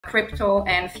Crypto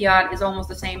and fiat is almost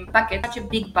the same bucket. Such a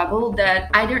big bubble that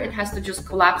either it has to just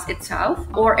collapse itself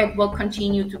or it will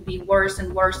continue to be worse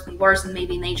and worse and worse and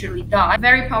maybe naturally die.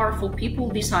 Very powerful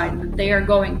people decide that they are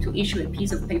going to issue a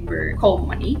piece of paper called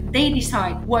money. They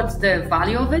decide what's the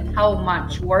value of it, how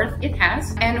much worth it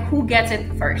has, and who gets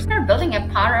it first. They're building a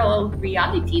parallel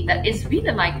reality that is really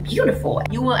like beautiful.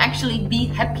 You will actually be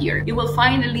happier. You will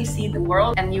finally see the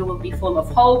world and you will be full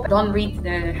of hope. Don't read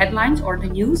the headlines or the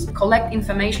news. Collect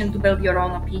information to build your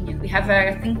own opinion. We have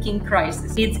a thinking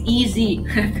crisis. It's easy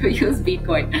to use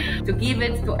Bitcoin, to give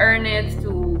it, to earn it,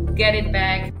 to get it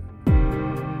back.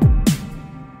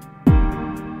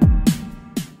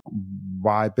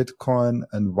 Why Bitcoin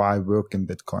and why work in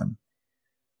Bitcoin?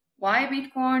 Why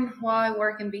Bitcoin? Why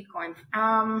work in Bitcoin?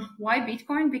 Why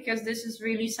Bitcoin? Because this is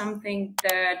really something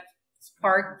that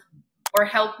sparked or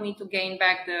helped me to gain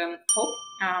back the hope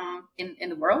in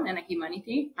the world and in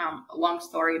humanity. A long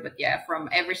story, but yeah, from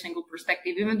every single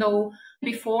perspective. Even though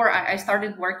before I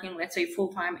started working, let's say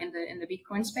full time in the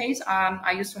Bitcoin space,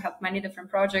 I used to help many different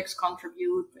projects,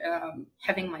 contribute,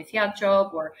 having my fiat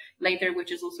job, or later,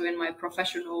 which is also in my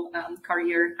professional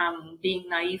career, being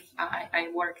naive, I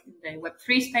worked in the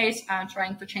Web3 space,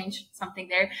 trying to change something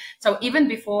there. So even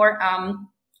before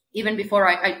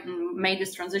I made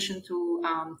this transition to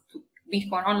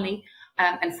Bitcoin only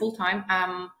and full time,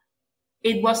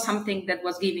 it was something that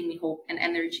was giving me hope and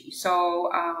energy. So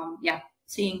yeah,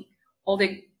 seeing all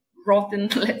the rotten,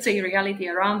 let's say, reality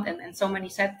around and so many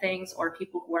sad things, or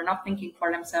people who are not thinking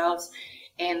for themselves,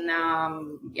 and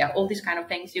yeah, all these kind of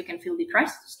things, you can feel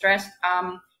depressed, stressed,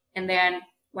 and then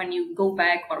when you go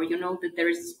back, or you know that there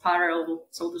is this parallel,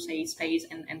 so to say, space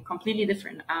and completely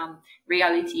different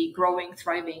reality, growing,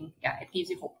 thriving, yeah, it gives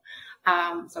you hope.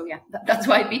 So yeah, that's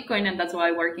why Bitcoin, and that's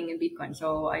why working in Bitcoin.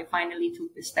 So I finally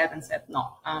took this step and said,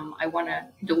 no, I want to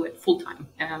do it full time,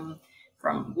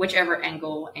 from whichever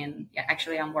angle. And yeah,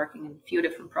 actually I'm working in a few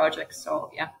different projects.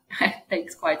 So yeah, it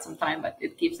takes quite some time, but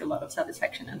it gives a lot of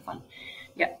satisfaction and fun.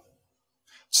 Yeah.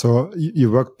 So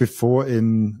you worked before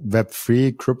in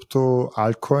Web3, crypto,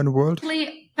 altcoin world?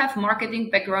 I have marketing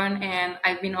background, and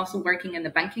I've been also working in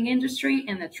the banking industry,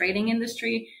 in the trading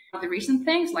industry. The recent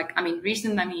things, like, I mean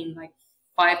like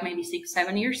 5, maybe 6,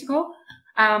 7 years ago.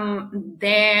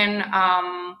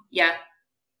 Yeah,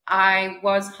 I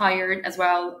was hired as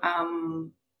well,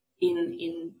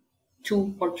 in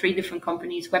 2 or 3 different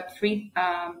companies, Web3,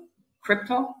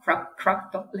 crypto,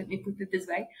 let me put it this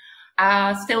way.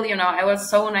 Still, you know, I was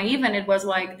so naive, and it was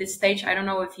like this stage. I don't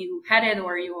know if you had it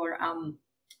or your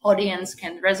audience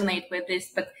can resonate with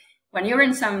this, but when you're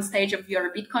in some stage of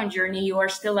your Bitcoin journey, you are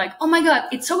still like, oh my God,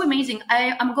 it's so amazing.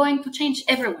 I'm going to change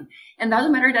everyone. And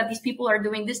doesn't matter that these people are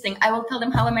doing this thing. I will tell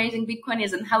them how amazing Bitcoin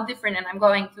is and how different, and I'm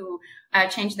going to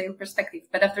change their perspective.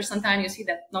 But after some time, you see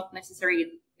that not necessarily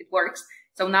it works.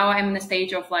 So now I'm in a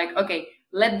stage of like, okay,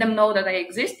 let them know that I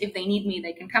exist. If they need me,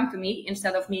 they can come to me,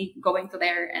 instead of me going to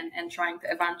there and trying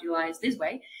to evangelize this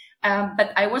way.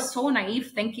 But I was so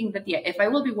naive, thinking that, yeah, if I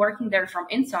will be working there from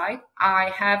inside, I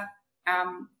have,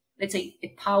 let's say, a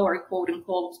power, quote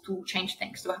unquote, to change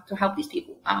things, to help these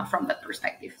people from that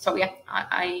perspective. So yeah,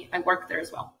 I work there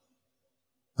as well.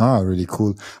 Ah, really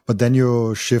cool. But then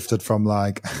you shifted from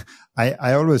like,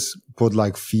 I always put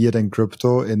like fiat and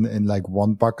crypto in like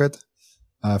one bucket.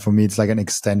 For me, it's like an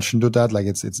extension to that. Like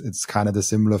it's kind of the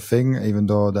similar thing, even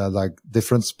though there's like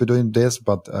difference between this,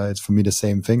 but it's for me the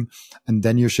same thing. And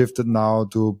then you shifted now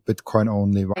to Bitcoin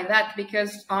only. Why that?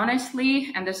 Because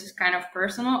honestly, and this is kind of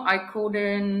personal, I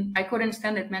couldn't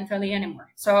stand it mentally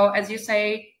anymore. So as you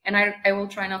say, and I will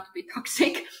try not to be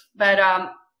toxic, but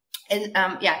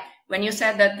yeah. When you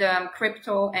said that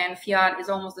crypto and fiat is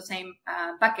almost the same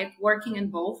bucket, working in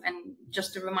both, and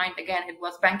just to remind again, it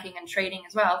was banking and trading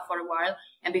as well for a while,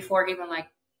 and before even like,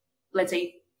 let's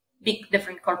say, big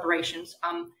different corporations,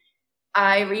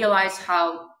 I realized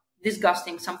how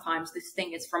disgusting sometimes this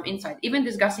thing is from inside. Even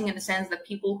disgusting in the sense that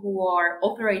people who are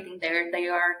operating there, they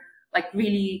are like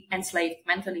really enslaved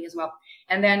mentally as well.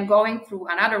 And then going through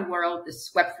another world,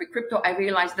 this Web3 crypto, I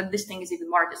realized that this thing is even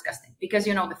more disgusting, because,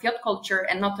 you know, the fiat culture,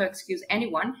 and not to excuse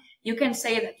anyone, you can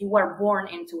say that you are born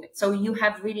into it. So you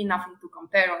have really nothing to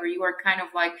compare, or you are kind of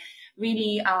like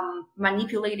really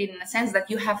manipulated in a sense that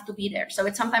you have to be there. So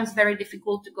it's sometimes very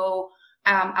difficult to go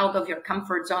out of your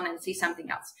comfort zone and see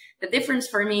something else. The difference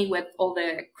for me with all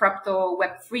the crypto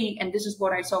Web3, and this is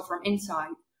what I saw from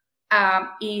inside,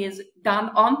 is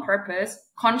done on purpose,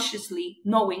 consciously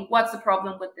knowing what's the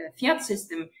problem with the fiat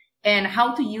system and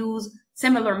how to use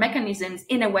similar mechanisms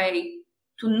in a way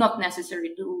to not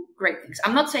necessarily do great things.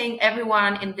 I'm not saying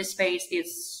everyone in this space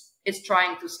is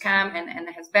trying to scam and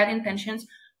has bad intentions,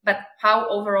 but how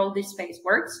overall this space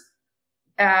works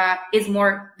is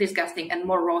more disgusting and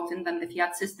more rotten than the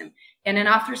fiat system. And then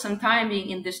after some time being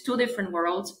in these two different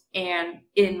worlds and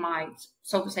in my,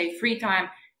 so to say, free time,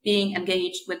 being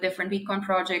engaged with different Bitcoin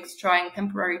projects, trying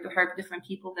temporarily to help different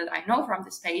people that I know from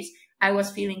the space, I was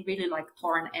feeling really like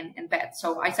torn and bad.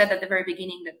 So I said at the very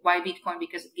beginning that why Bitcoin?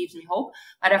 Because it gives me hope.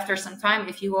 But after some time,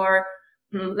 if you are,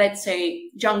 let's say,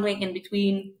 jungling in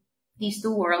between these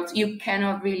two worlds, you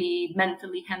cannot really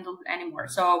mentally handle it anymore.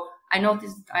 So I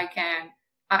noticed that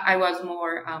I was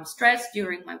more stressed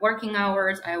during my working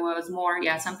hours. I was more,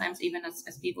 sometimes even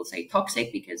as people say,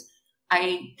 toxic, because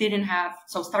I didn't have,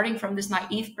 so starting from this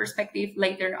naive perspective,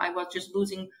 later I was just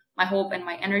losing my hope and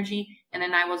my energy. And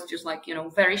then I was just like,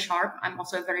 very sharp. I'm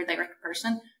also a very direct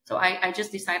person. So I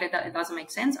just decided that it doesn't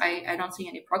make sense. I don't see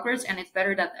any progress, and it's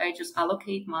better that I just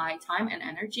allocate my time and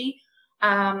energy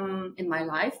in my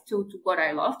life to what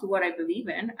I love, to what I believe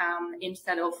in,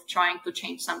 instead of trying to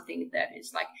change something that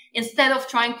is like, instead of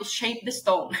trying to shape the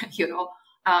stone,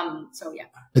 So yeah.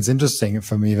 It's interesting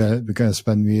for me because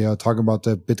when we are talking about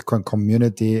the Bitcoin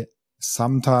community,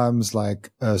 sometimes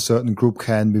like a certain group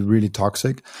can be really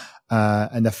toxic.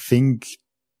 And I think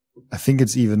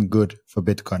it's even good for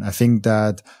Bitcoin. I think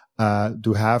that,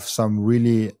 to have some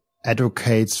really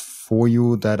advocates for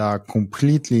you that are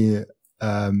completely,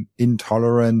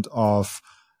 intolerant of,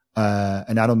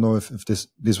 and I don't know if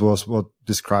this was what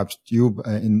describes you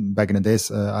back in the days.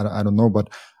 I don't know, but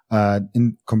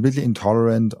completely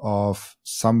intolerant of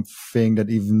something that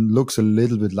even looks a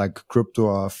little bit like crypto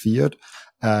or fiat,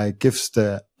 gives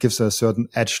a certain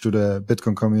edge to the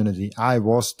Bitcoin community. I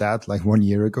was that like 1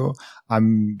 year ago.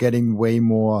 I'm getting way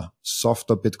more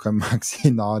softer Bitcoin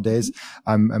maxi nowadays.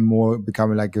 I'm more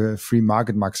becoming like a free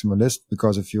market maximalist,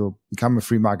 because if you become a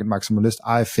free market maximalist,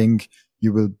 I think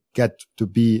you will get to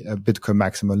be a Bitcoin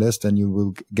maximalist, and you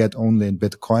will get only in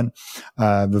Bitcoin,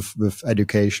 with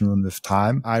education and with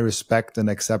time. I respect and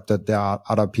accept that there are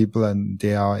other people and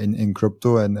they are in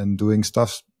crypto and doing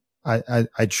stuff.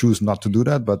 I choose not to do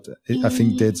that, but I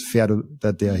think that it's fair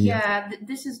that they are here. Yeah,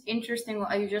 this is interesting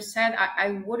what you just said.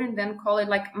 I wouldn't then call it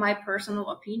like my personal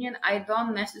opinion. I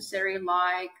don't necessarily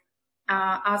like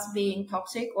us being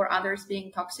toxic or others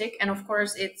being toxic. And of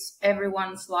course, it's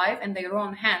everyone's life and their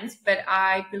own hands. But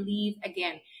I believe,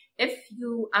 again, if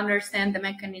you understand the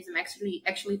mechanism, actually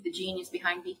the genius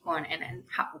behind Bitcoin and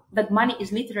how that money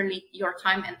is literally your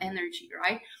time and energy,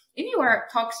 right? If you are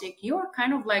toxic, you are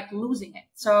kind of like losing it.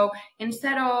 So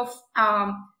instead of,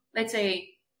 let's say,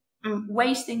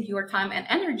 wasting your time and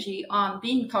energy on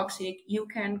being toxic, you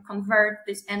can convert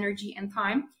this energy and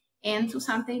time into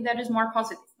something that is more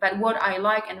positive. But what I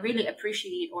like and really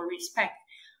appreciate or respect,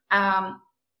 and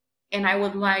I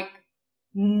would like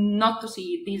not to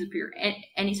see it disappear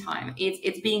anytime,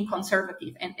 it's being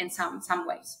conservative in some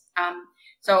ways.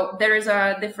 So there is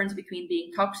a difference between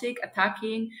being toxic,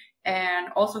 attacking, and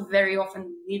also very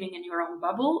often living in your own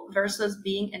bubble, versus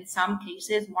being in some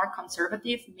cases more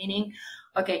conservative, meaning,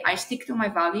 okay, I stick to my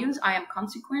values, I am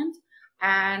consequent,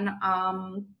 and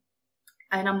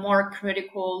I'm more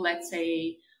critical, let's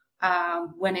say,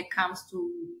 when it comes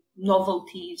to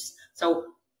novelties. So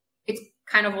it's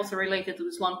kind of also related to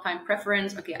this long time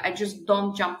preference. Okay, I just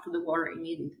don't jump to the water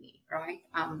immediately, right?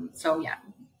 So yeah,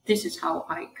 this is how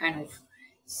I kind of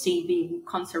see being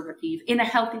conservative in a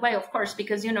healthy way, of course,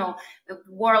 because, the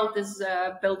world is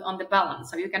built on the balance.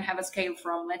 So you can have a scale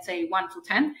from, let's say, 1 to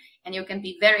 10, and you can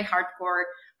be very hardcore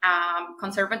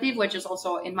conservative, which is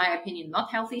also, in my opinion,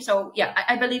 not healthy. So yeah,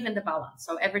 I believe in the balance.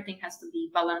 So everything has to be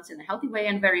balanced in a healthy way.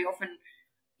 And very often,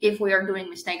 if we are doing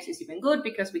mistakes, it's even good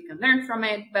because we can learn from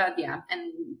it. But yeah,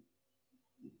 and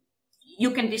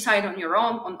you can decide on your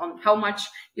own on how much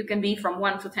you can be from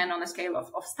 1 to 10 on a scale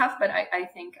of stuff. But I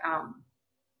think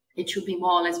it should be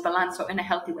more or less balanced, so in a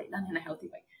healthy way, done in a healthy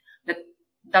way that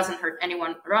doesn't hurt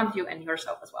anyone around you and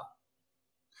yourself as well.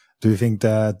 Do you think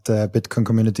that the Bitcoin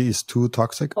community is too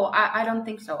toxic? Oh, I don't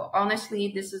think so.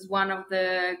 Honestly, this is one of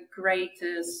the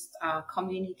greatest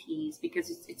communities, because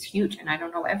it's huge, and I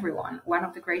don't know everyone. One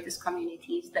of the greatest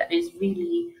communities that is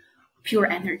really pure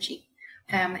energy,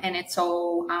 and it's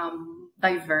so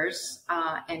diverse,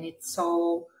 and it's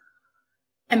so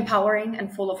empowering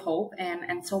and full of hope,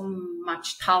 and so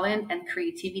much talent and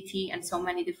creativity and so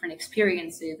many different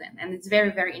experiences, and it's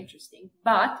very, very interesting.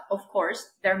 But of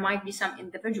course, there might be some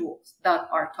individuals that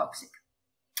are toxic,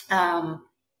 and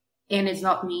it's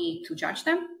not me to judge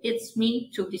them. It's me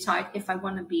to decide if I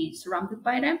want to be surrounded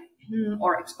by them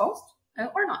or exposed.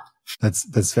 or not.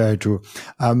 That's very true.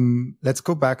 Let's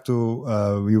go back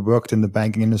to you worked in the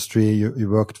banking industry. You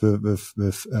worked with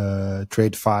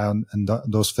TradeFi and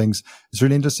those things. It's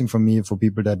really interesting for me, for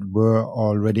people that were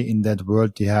already in that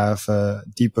world. They have a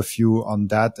deeper view on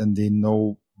that, and they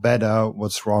know better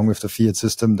what's wrong with the fiat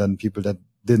system than people that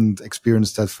didn't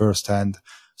experience that firsthand.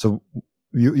 So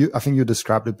I think you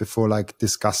described it before, like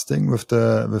disgusting with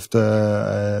the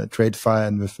TradeFi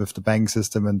and with the banking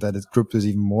system, and that crypto is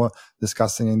even more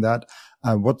disgusting in that.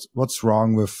 What's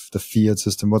wrong with the fiat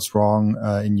system? What's wrong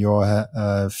in your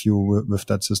view with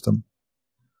that system?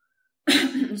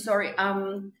 Sorry.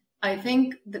 I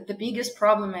think that the biggest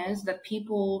problem is that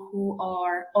people who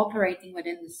are operating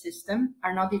within the system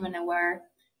are not even aware,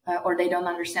 or they don't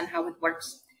understand how it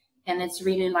works. And it's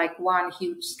really like one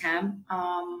huge scam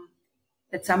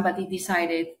that somebody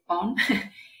decided on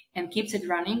and keeps it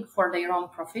running for their own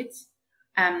profits.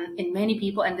 In many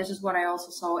people, and this is what I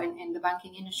also saw in the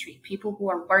banking industry, people who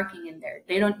are working in there,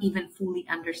 they don't even fully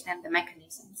understand the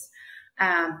mechanisms.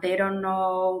 They don't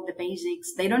know the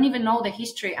basics. They don't even know the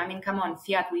history. I mean, come on,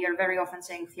 fiat, we are very often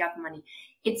saying fiat money.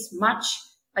 It's much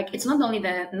like, it's not only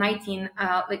the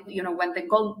when the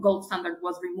gold standard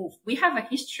was removed. We have a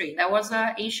history. There was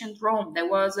ancient Rome. There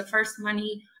was the first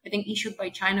money, I think, issued by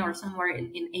China or somewhere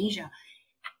in Asia.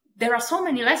 There are so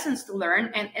many lessons to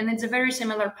learn, and it's a very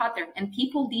similar pattern. And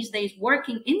people these days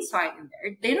working inside in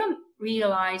there, they don't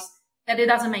realize that it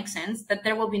doesn't make sense, that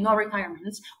there will be no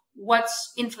retirements.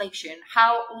 What's inflation?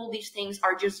 How all these things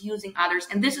are just using others.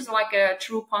 And this is like a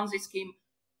true Ponzi scheme.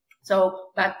 So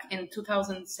back in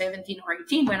 2017 or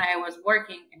 18, when I was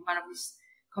working in one of these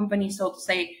companies, so to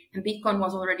say, and Bitcoin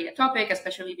was already a topic,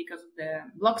 especially because of the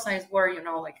block size war,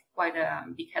 like quite a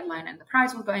big headline, and the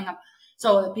price was going up.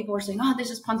 So people were saying, oh,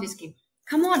 this is Ponzi scheme.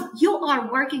 Come on, you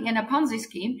are working in a Ponzi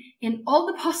scheme in all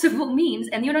the possible means,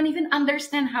 and you don't even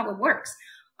understand how it works.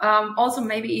 Also,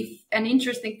 maybe if an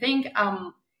interesting thing,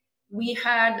 we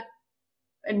had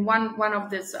in one of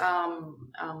this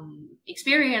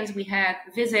experience, we had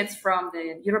visits from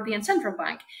the European Central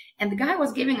Bank, and the guy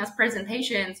was giving us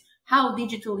presentations, how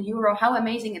digital euro, how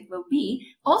amazing it will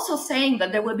be, also saying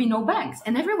that there will be no banks,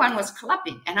 and everyone was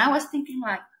clapping. And I was thinking,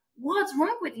 like, what's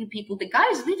wrong with you people? The guy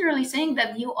is literally saying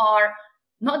that you are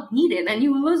not needed and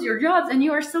you will lose your jobs, and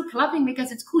you are still clapping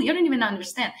because it's cool. You don't even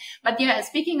understand. But yeah,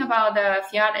 speaking about the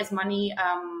fiat as money,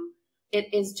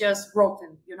 it is just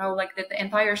rotten, like the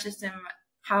entire system,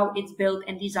 how it's built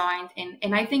and designed.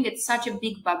 And I think it's such a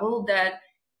big bubble that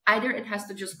either it has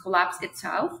to just collapse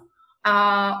itself,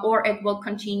 or it will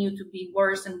continue to be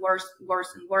worse and worse,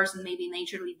 and maybe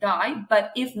naturally die.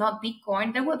 But if not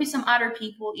Bitcoin, there will be some other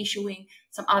people issuing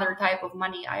some other type of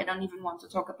money. I don't even want to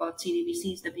talk about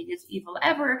CBDCs, the biggest evil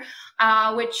ever,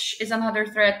 which is another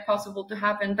threat possible to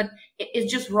happen. But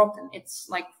it's just rotten. It's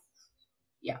like,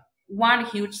 yeah, one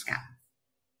huge scam.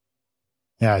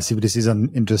 Yeah, CBDCs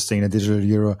are interesting. The digital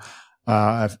euro.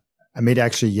 I made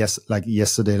actually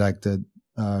yesterday, like the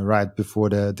right before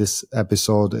this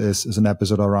episode is an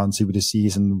episode around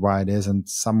CBDCs and why it is, and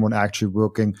someone actually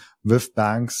working with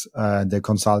banks, they're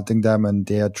consulting them, and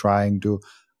they are trying to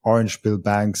orange pill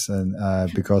banks, and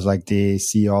because like they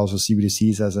see also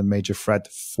CBDCs as a major threat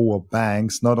for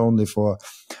banks, not only for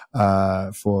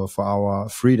our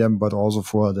freedom, but also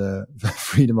for the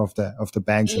freedom of the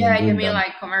banks. Yeah, you mean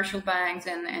like commercial banks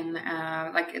and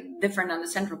like different than the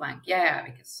central bank. Yeah,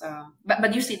 because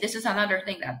but you see, this is another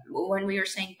thing, that when we are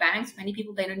saying banks, many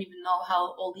people, they don't even know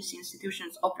how all these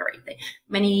institutions operate.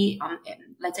 Many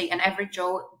let's say an average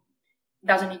Joe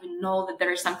doesn't even know that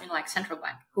there is something like central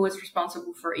bank who is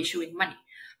responsible for issuing money,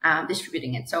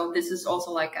 distributing it. So this is also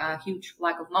like a huge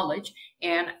lack of knowledge.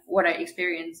 And what I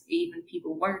experience, even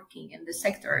people working in the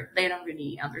sector, they don't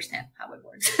really understand how it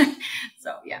works.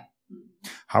 So yeah.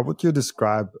 How would you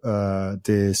describe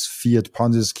this fiat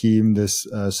Ponzi scheme, this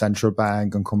central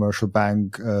bank and commercial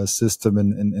bank system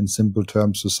in simple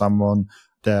terms to someone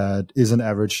that is an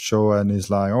average Joe and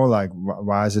is like, oh, like,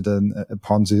 why is it a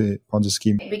Ponzi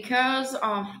scheme? Because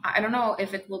I don't know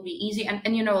if it will be easy, and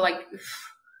like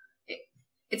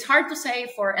it's hard to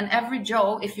say for an average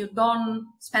Joe if you don't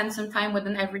spend some time with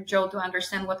an average Joe to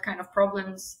understand what kind of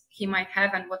problems he might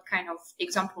have and what kind of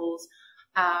examples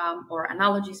or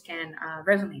analogies can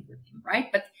resonate with him,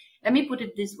 right? But let me put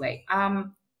it this way.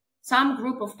 Some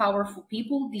group of powerful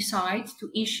people decide to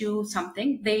issue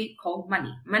something they call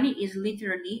money. Money is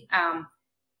literally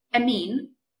a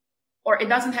mean, or it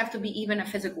doesn't have to be even a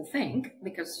physical thing,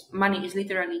 because money is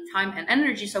literally time and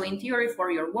energy. So in theory,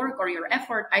 for your work or your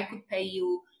effort, I could pay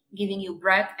you, giving you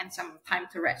bread and some time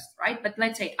to rest, right? But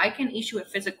let's say I can issue a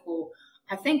physical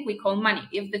a thing we call money.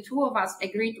 If the two of us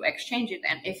agree to exchange it,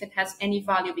 and if it has any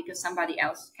value because somebody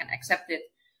else can accept it,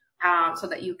 so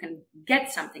that you can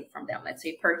get something from them, let's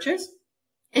say purchase,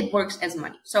 it works as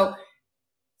money. So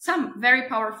some very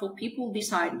powerful people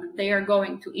decide that they are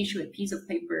going to issue a piece of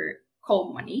paper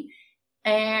called money,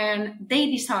 and they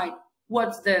decide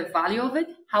what's the value of it,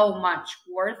 how much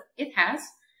worth it has,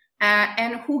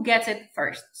 and who gets it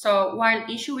first. So while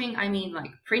issuing, I mean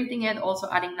like printing it, also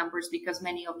adding numbers, because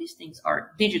many of these things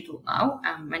are digital now.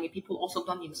 Many people also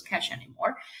don't use cash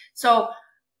anymore. So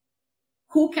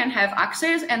who can have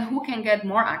access and who can get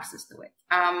more access to it?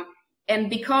 And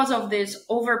because of this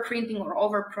overprinting or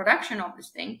overproduction of this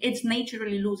thing, it's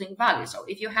naturally losing value. So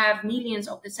if you have millions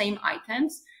of the same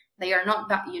items, they are not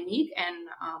that unique. And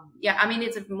yeah, I mean,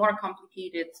 it's a more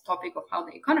complicated topic of how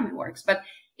the economy works. But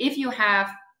if you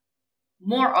have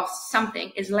more of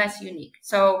something, is less unique.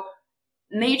 So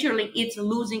naturally, it's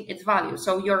losing its value.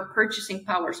 So your purchasing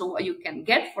power, so what you can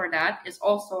get for that, is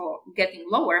also getting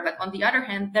lower. But on the other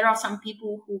hand, there are some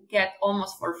people who get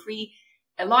almost for free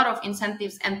a lot of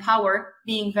incentives and power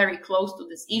being very close to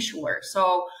this issuer.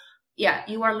 So yeah,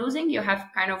 you are losing. You have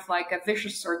kind of like a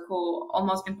vicious circle,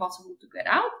 almost impossible to get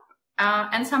out.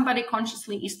 And somebody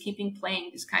consciously is keeping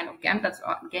playing this kind of game. That's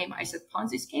a game I said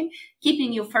Ponzi scheme,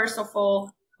 keeping you, first of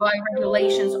all, by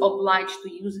regulations obliged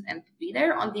to use it and to be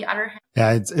there. On the other hand,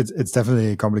 yeah, it's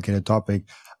definitely a complicated topic.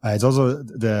 It's also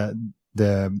the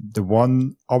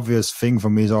one obvious thing for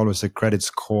me is always the credit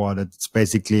score. That's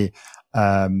basically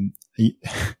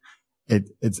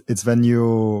it's when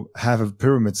you have a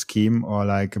pyramid scheme or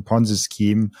like a Ponzi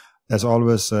scheme. There's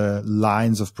always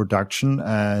lines of production,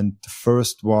 and the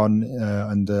first one,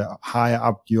 and the higher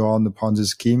up you are on the Ponzi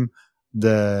scheme,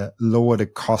 the lower the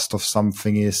cost of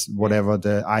something is, whatever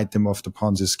the item of the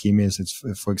Ponzi scheme is. It's,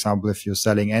 for example, if you're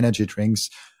selling energy drinks,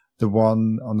 the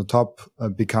one on the top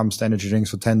becomes the energy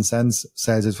drinks for 10 cents,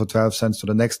 sells it for 12 cents to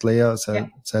the next layer,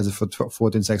 sells it for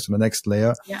 14 cents to the next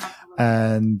layer. Yeah.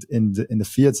 And in the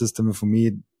fiat system, for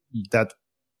me, that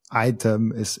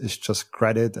item is just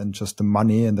credit and just the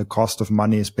money, and the cost of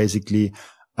money is basically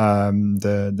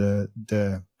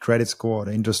the credit score,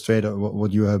 the interest rate, or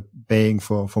what you are paying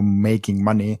for making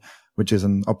money, which is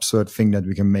an absurd thing that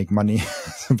we can make money.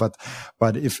 but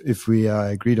if we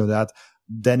agree to that,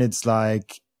 then it's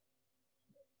like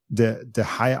the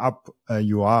higher up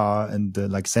you are, and the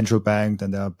like central bank,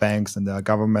 then there are banks, and there are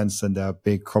governments, and there are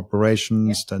big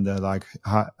corporations, then there are like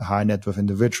high net worth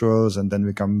individuals, and then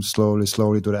we come slowly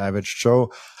to the average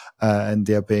Joe. And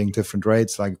they're paying different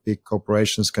rates. Like big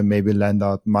corporations can maybe lend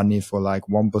out money for like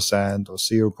 1% or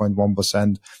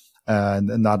 0.1%.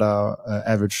 And another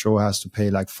average Joe has to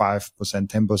pay like 5%,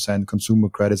 10%. Consumer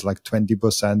credits like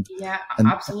 20%. Yeah,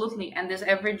 absolutely. And this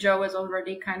average Joe is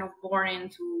already kind of born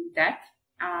into debt,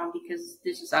 because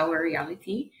this is our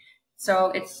reality. So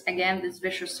it's, again, this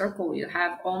vicious circle. You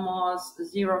have almost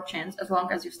zero chance, as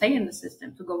long as you stay in the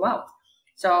system, to go out.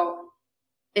 So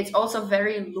it's also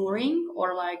very luring,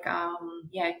 or like,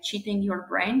 cheating your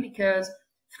brain, because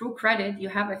through credit, you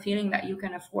have a feeling that you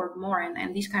can afford more.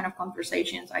 And these kind of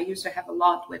conversations I used to have a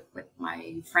lot with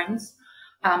my friends,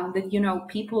 that, you know,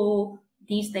 people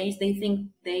these days, they think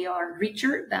they are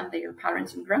richer than their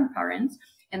parents and grandparents,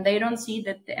 and they don't see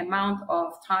that the amount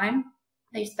of time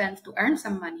they spend to earn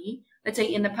some money. Let's say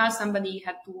in the past, somebody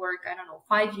had to work,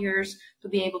 5 years to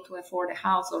be able to afford a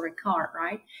house or a car,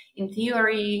 right? In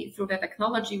theory, through the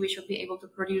technology, we should be able to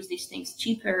produce these things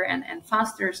cheaper and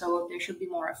faster, so they should be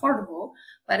more affordable.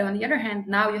 But on the other hand,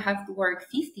 now you have to work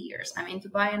 50 years. I mean, to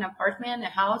buy an apartment, a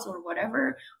house, or whatever,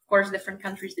 of course, different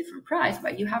countries, different price,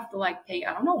 but you have to like pay,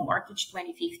 mortgage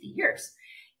 20, 50 years.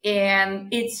 And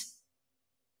it's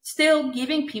still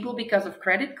giving people, because of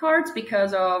credit cards,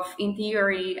 because of, in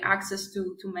theory, access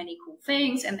to many cool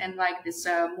things, and like this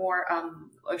more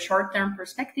short-term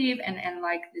perspective, and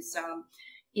like this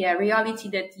reality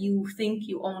that you think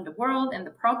you own the world and the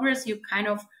progress. You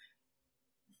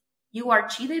are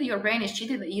cheated. Your brain is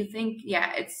cheated, that you think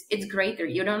it's greater.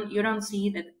 You don't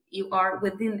see that you are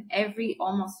within every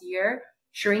almost year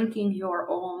shrinking your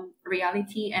own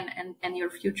reality and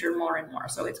your future more and more.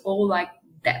 So it's all like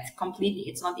that completely.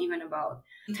 It's not even about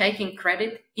taking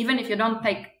credit. Even if you don't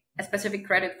take a specific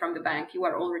credit from the bank, you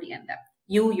are already in debt.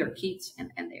 You, your kids,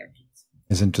 and their kids.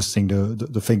 It's interesting to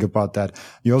think about that.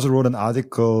 You also wrote an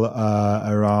article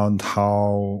around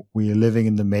how we are living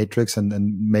in the Matrix, and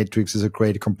Matrix is a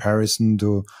great comparison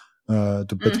to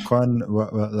Bitcoin.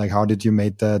 Like, how did you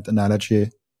make that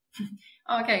analogy?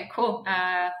 Okay, cool.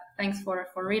 Thanks for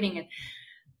reading it.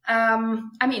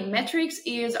 I mean, Matrix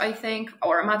is, I think,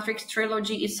 or Matrix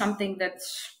trilogy is something that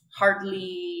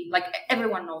hardly, like,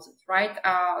 everyone knows it, right?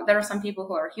 There are some people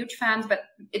who are huge fans, but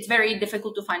it's very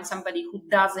difficult to find somebody who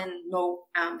doesn't know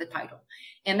the title.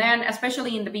 And then,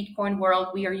 especially in the Bitcoin world,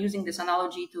 we are using this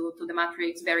analogy to the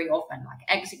matrix very often, like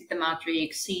exit the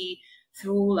matrix, see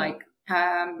through, like,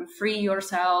 free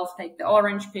yourself, take the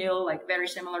orange pill, like very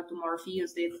similar to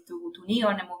Morpheus did to Neo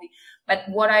in the movie. But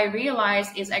what I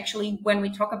realized is actually when we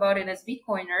talk about it as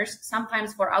Bitcoiners,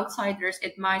 sometimes for outsiders,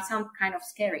 it might sound kind of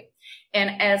scary.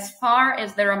 And as far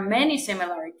as there are many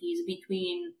similarities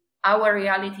between our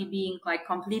reality being like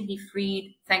completely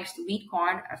freed thanks to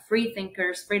Bitcoin, free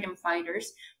thinkers, freedom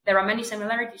fighters, there are many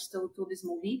similarities to this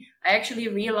movie. I actually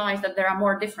realized that there are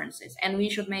more differences, and we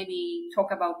should maybe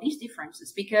talk about these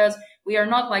differences, because we are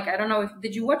not like, I don't know if,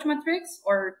 did you watch Matrix,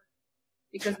 or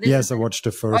because this yes, I watched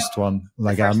the first one.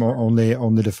 Like I'm only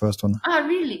the first one. Ah,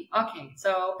 really? Okay.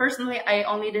 So personally, I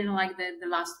only didn't like the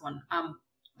last one.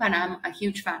 But I'm a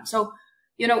huge fan. So,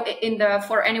 you know,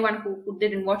 for anyone who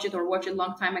didn't watch it or watched it a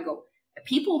long time ago,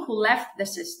 people who left the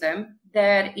system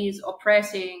that is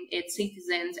oppressing its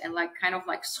citizens and like kind of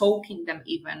like soaking them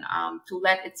even, to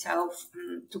let itself,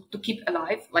 to keep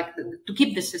alive, like to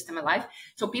keep the system alive.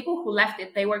 So people who left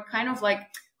it, they were kind of like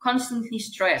constantly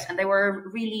stressed, and they were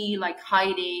really like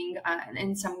hiding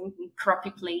in some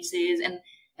crappy places,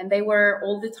 and they were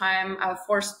all the time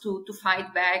forced to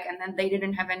fight back, and then they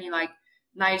didn't have any like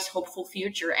nice hopeful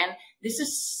future. And this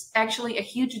is actually a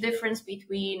huge difference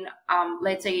between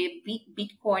let's say a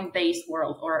Bitcoin based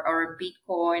world or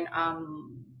Bitcoin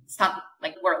stuff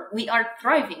like world. We are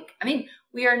thriving. I mean,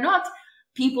 we are not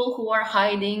people who are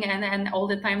hiding and all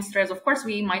the time stressed. Of course,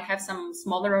 we might have some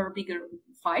smaller or bigger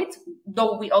fight,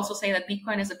 though we also say that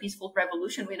Bitcoin is a peaceful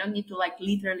revolution. We don't need to like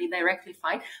literally directly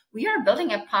fight. We are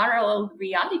building a parallel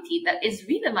reality that is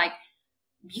really like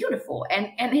beautiful, and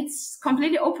it's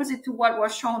completely opposite to what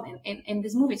was shown in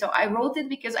this movie. So I wrote it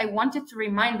because I wanted to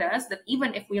remind us that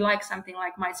even if we like something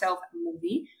like myself, a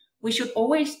movie, we should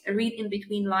always read in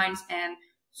between lines and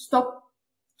stop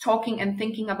talking and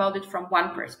thinking about it from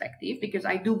one perspective, because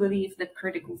I do believe that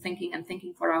critical thinking and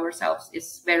thinking for ourselves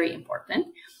is very important.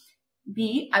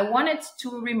 B, I wanted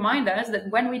to remind us that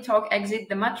when we talk exit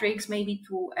the matrix, maybe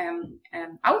to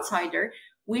outsider,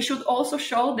 we should also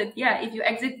show that, yeah, if you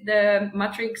exit the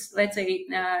matrix, let's say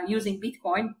using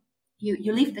Bitcoin,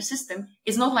 you leave the system.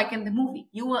 It's not like in the movie.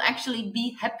 You will actually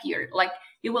be happier. Like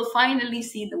you will finally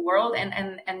see the world,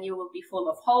 and you will be full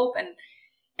of hope,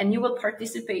 and you will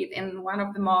participate in one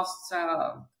of the most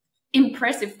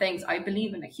impressive things I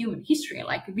believe in a human history,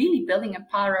 like really building a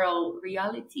parallel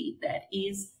reality that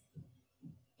is,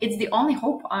 it's the only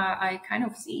hope I kind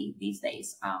of see these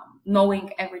days, knowing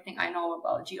everything I know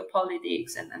about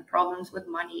geopolitics and problems with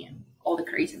money and all the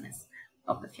craziness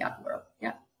of the fiat world.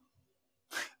 Yeah.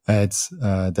 It's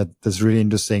that's really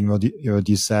interesting what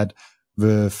you said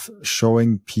with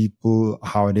showing people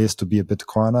how it is to be a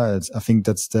Bitcoiner. I think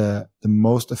that's the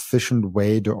most efficient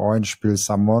way to orange pill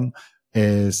someone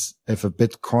is if a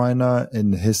Bitcoiner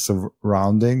in his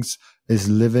surroundings is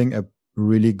living a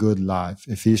really good life.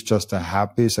 If he's just a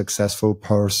happy, successful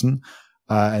person,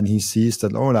 and he sees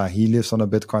that, oh, like, he lives on a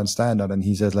Bitcoin standard, and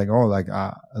he says like, oh, like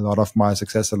a lot of my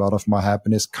success, a lot of my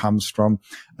happiness comes from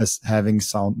us having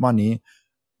sound money.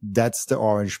 That's the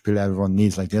orange pill everyone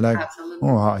needs. Like they're like, absolutely.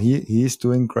 Oh, he's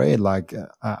doing great. Like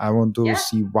I want to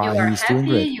see why he's happy, doing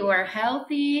great. You are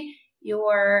healthy. You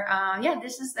are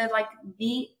this is like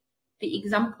the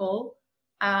example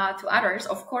to others.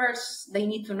 Of course, they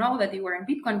need to know that you were in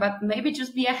Bitcoin, but maybe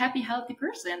just be a happy, healthy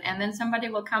person. And then somebody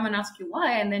will come and ask you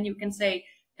why. And then you can say,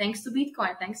 thanks to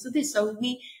Bitcoin, thanks to this. So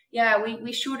we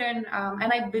shouldn't,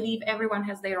 and I believe everyone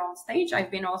has their own stage.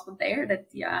 I've been also there that,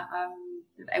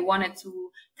 I wanted to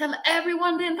tell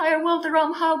everyone, the entire world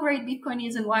around, how great Bitcoin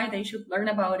is and why they should learn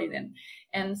about it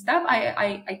and stuff.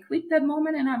 I quit that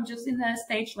moment, and I'm just in a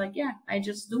stage like, I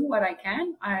just do what I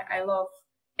can. I love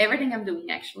everything I'm doing,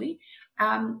 actually.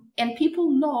 And people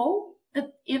know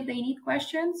that if they need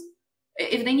questions,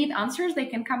 if they need answers, they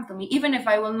can come to me. Even if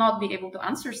I will not be able to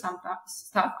answer some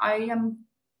stuff, I am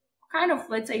kind of,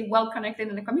 let's say, well connected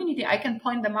in the community. I can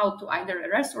point them out to either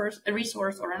a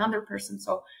resource or another person.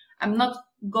 So I'm not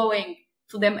going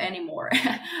to them anymore.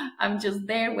 I'm just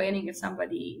there waiting. If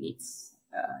somebody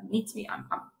needs me,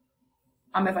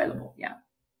 I'm available. Yeah.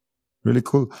 Really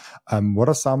cool. What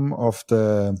are some of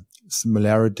the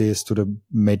similarities to the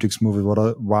Matrix movie?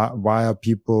 Why are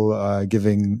people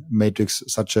giving Matrix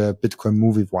such a Bitcoin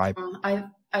movie vibe?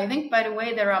 I think, by the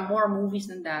way, there are more movies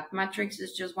than that. Matrix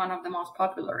is just one of the most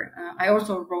popular. I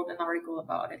also wrote an article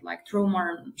about it, like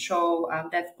Truman Show,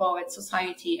 Death Poet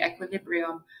Society,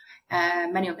 Equilibrium,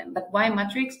 many of them. But why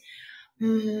Matrix?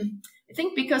 I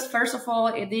think because first of all,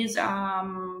 it is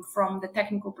from the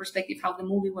technical perspective, how the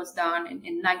movie was done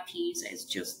in 90s is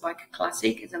just like a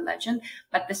classic, it's a legend.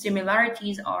 But the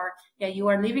similarities are, yeah, you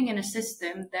are living in a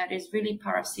system that is really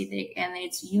parasitic and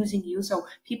it's using you. So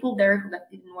people there who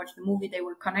didn't watch the movie, they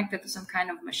were connected to some kind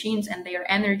of machines and their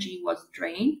energy was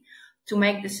drained to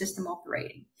make the system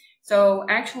operating. So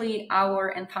actually our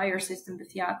entire system, the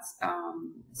Fiat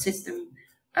system,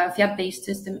 Fiat-based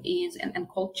system is and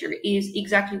culture is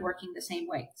exactly working the same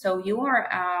way. So you are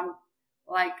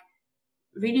like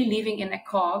really living in a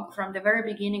cog from the very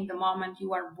beginning, the moment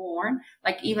you are born.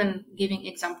 Like even giving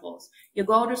examples, you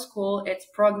go to school, it's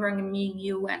programming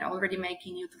you and already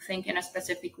making you to think in a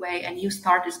specific way, and you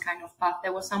start this kind of path.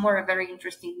 There was somewhere a very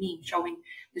interesting meme showing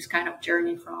this kind of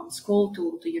journey from school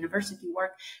to university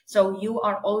work. So you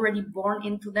are already born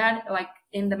into that. Like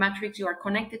in the matrix, you are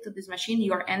connected to this machine.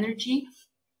 Your energy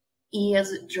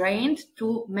is drained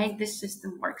to make this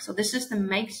system work. So the system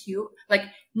makes you, like,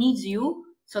 needs you,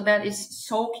 so that is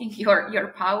soaking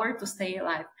your power to stay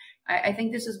alive. I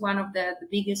think this is one of the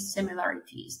biggest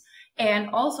similarities. And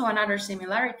also another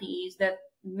similarity is that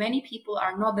many people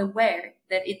are not aware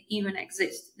that it even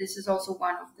exists. This is also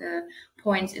one of the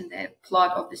points in the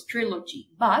plot of this trilogy.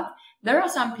 But there are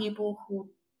some people who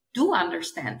do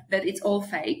understand that it's all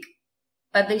fake,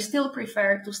 but they still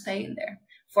prefer to stay in there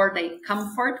for the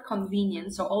comfort,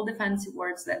 convenience, so all the fancy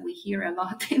words that we hear a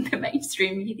lot in the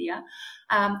mainstream media.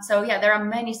 So yeah, there are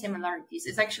many similarities.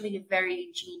 It's actually a very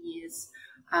genius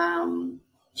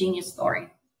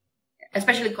story,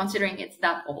 especially considering it's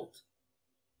that old.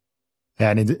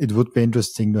 Yeah, and it would be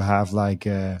interesting to have like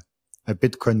a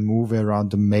Bitcoin movie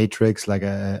around the Matrix, like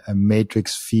a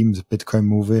Matrix themed Bitcoin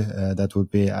movie. That would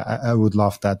be, I would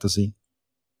love that to see.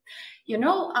 You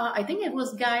know, I think it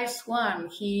was Guy Swan.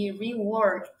 He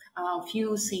reworked a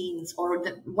few scenes, or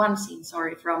one scene,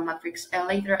 sorry, from Matrix.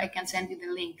 Later, I can send you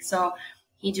the link. So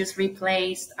he just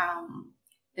replaced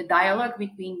the dialogue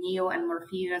between Neo and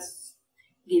Morpheus,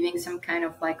 giving some kind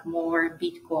of like more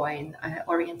Bitcoin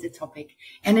oriented topic.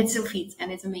 And it still fits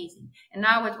and it's amazing. And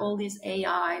now with all this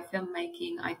AI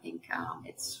filmmaking, I think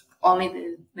it's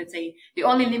only let's say, the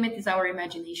only limit is our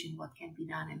imagination, what can be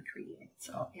done and created.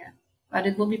 So yeah. But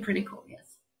it will be pretty cool,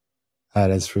 yes.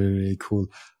 That's really, really cool.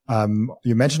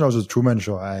 You mentioned also the Truman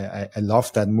Show. I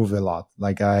love that movie a lot.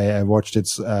 Like I watched it,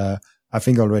 I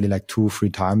think already like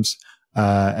 2-3 times.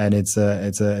 And it's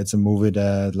a movie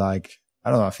that like,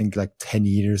 I don't know, I think like 10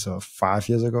 years or 5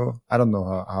 years ago. I don't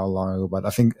know how long ago, but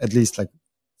I think at least like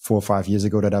 4 or 5 years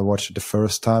ago that I watched it the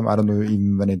first time. I don't know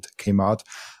even when it came out.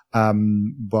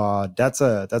 But that's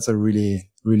a really,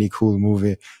 really cool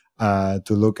movie to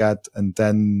look at. And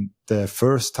then the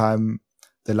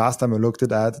last time I looked at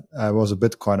that, I was a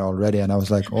Bitcoin already. And I was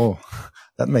like, oh,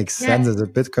 that makes sense as a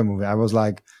Bitcoin movie. I was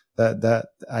like, that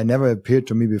I never appeared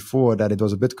to me before that it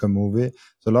was a Bitcoin movie.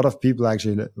 So a lot of people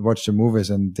actually watch the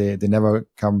movies and they never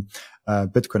come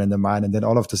Bitcoin in their mind. And then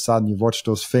all of a sudden you watch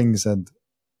those things, and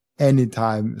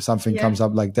anytime something comes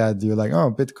up like that, you're like,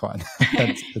 oh, Bitcoin.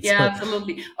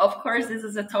 Absolutely. Of course, this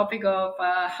is a topic of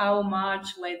how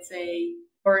much, let's say,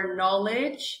 or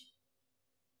knowledge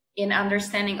in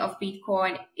understanding of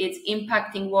Bitcoin, it's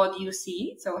impacting what you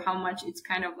see. So how much it's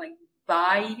kind of like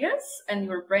bias, and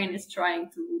your brain is trying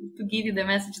to give you the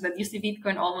message that you see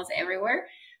Bitcoin almost everywhere,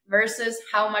 versus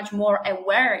how much more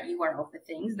aware you are of the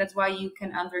things. That's why you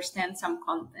can understand some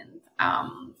content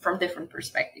from different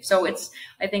perspectives. So it's,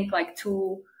 I think, like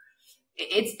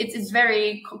it's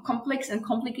very complex and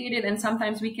complicated, and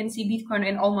sometimes we can see Bitcoin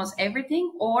in almost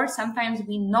everything, or sometimes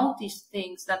we notice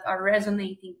things that are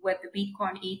resonating with the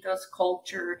Bitcoin ethos,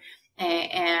 culture,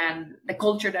 and the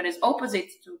culture that is opposite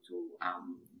to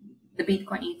the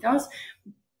Bitcoin ethos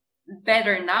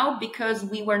better now, because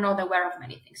we were not aware of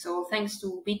many things. So thanks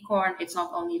to Bitcoin, it's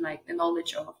not only like the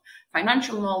knowledge of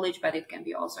financial knowledge, but it can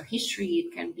be also history,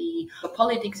 it can be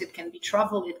politics, it can be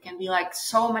travel, it can be like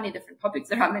so many different topics.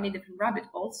 There are many different rabbit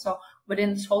holes. So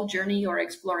within this whole journey, you're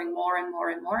exploring more and more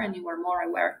and more, and you are more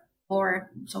aware,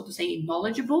 or so to say,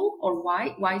 knowledgeable or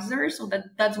wiser. So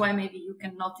that's why maybe you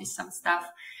can notice some stuff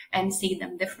and see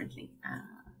them differently.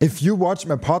 If you watch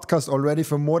my podcast already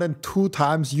for more than 2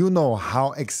 times, you know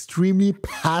how extremely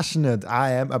passionate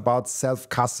I am about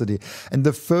self-custody. And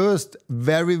the first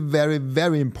very, very,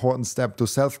 very important step to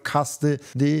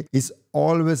self-custody is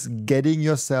always getting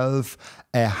yourself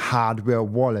a hardware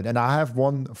wallet. And I have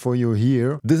one for you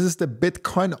here. This is the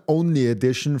Bitcoin only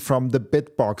edition from the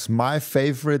BitBox, my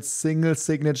favorite single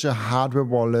signature hardware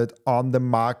wallet on the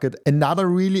market. Another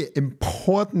really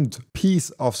important piece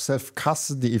of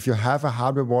self-custody if you have a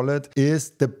hardware wallet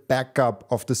is the backup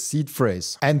of the seed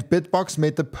phrase. And BitBox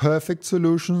made the perfect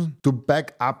solution to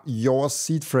back up your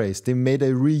seed phrase. They made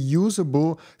a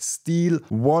reusable steel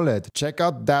wallet. Check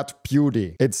out that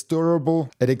beauty. It's durable,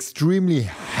 it's extremely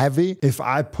heavy. If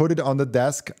I put it on the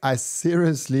desk, I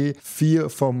seriously fear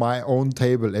for my own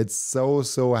table. It's so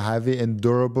heavy and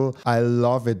durable. I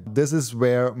love it. This is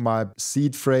where my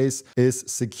seed phrase is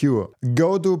secure.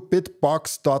 Go to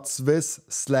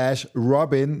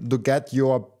bitbox.swiss/Robin to get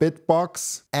your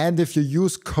BitBox. And if you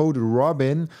use code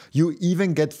Robin, you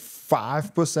even get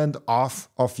 5% off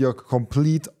of your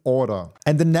complete order.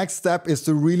 And the next step is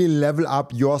to really level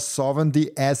up your sovereignty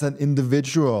as an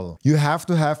individual. You have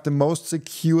to have the most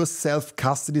secure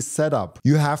self-custody setup.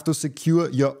 You have to secure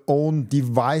your own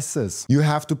devices. You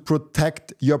have to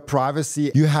protect your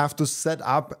privacy. You have to set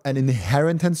up an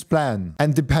inheritance plan.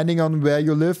 And depending on where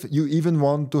you live, you even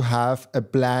want to have a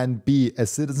plan B, a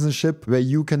citizenship where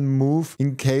you can move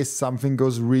in case something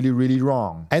goes really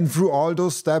wrong. And through all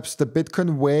those steps, the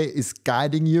Bitcoin way is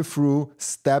guiding you through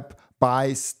step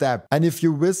by step. And if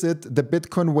you visit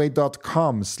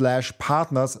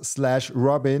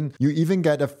thebitcoinway.com/partners/Robin, you even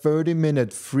get a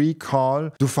 30-minute free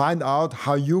call to find out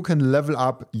how you can level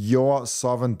up your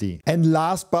sovereignty. And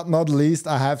last but not least,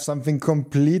 I have something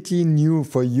completely new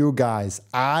for you guys.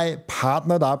 I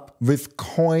partnered up with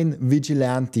Coin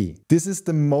Vigilante. This is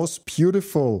the most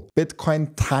beautiful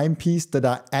Bitcoin timepiece that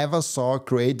I ever saw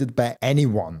created by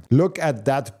anyone. Look at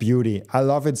that beauty. I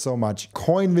love it so much.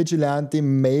 Coin Vigilante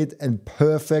made a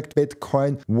perfect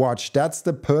Bitcoin watch. That's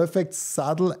the perfect,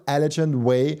 subtle, elegant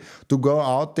way to go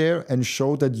out there and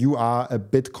show that you are a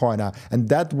Bitcoiner. And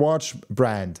that watch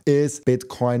brand is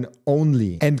Bitcoin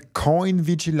only. And Coin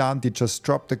Vigilante just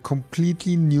dropped a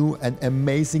completely new and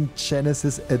amazing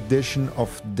Genesis edition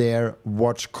of their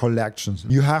watch collections.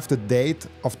 You have the date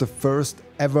of the first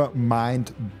ever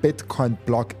mined Bitcoin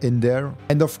block in there,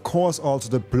 and of course also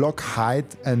the block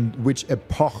height and which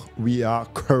epoch we are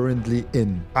currently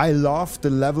in. I love the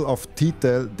level of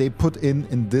detail they put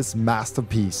in this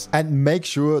masterpiece. And make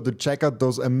sure to check out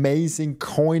those amazing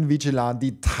Coin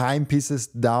Vigilante timepieces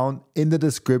down in the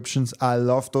descriptions. I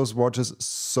love those watches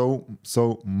so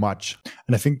much.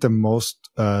 And I think the most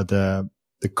the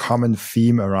common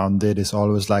theme around it is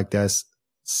always like there's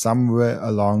somewhere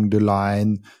along the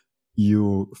line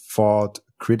you thought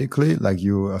critically, like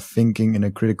you are thinking in a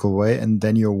critical way, and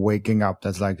then you're waking up.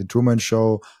 That's like the Truman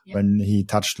Show, when he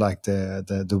touched like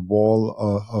the wall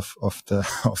of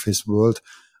his world,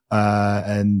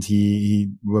 and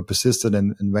he were persistent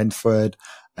and went for it.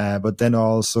 But then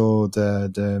also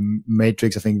the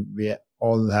Matrix. I think we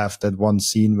all have that one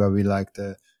scene where we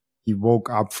he woke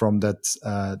up from that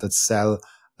cell,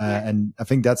 and I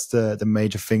think that's the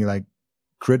major thing, like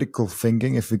critical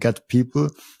thinking. If we get people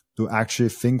to actually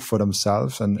think for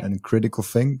themselves and critical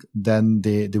think, then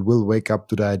they will wake up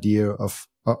to the idea of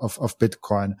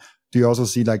Bitcoin. Do you also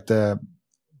see like the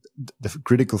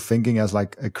critical thinking as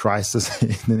like a crisis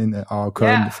in our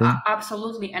current thing?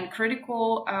 Absolutely. And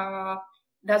critical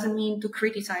doesn't mean to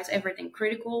criticize everything.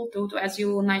 Critical to, as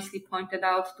you nicely pointed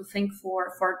out, to think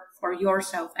for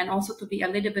yourself, and also to be a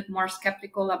little bit more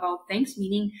skeptical about things,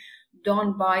 meaning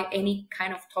don't buy any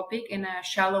kind of topic in a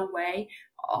shallow way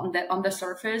on the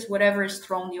surface, whatever is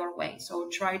thrown your way. So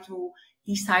try to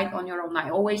decide on your own. I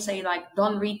always say, like,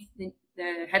 don't read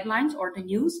the headlines or the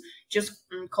news, just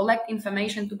collect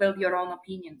information to build your own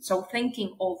opinion. So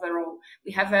thinking overall,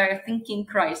 we have a thinking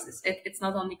crisis. It's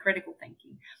not only critical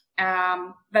thinking.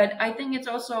 But I think it's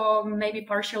also maybe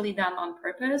partially done on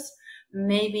purpose.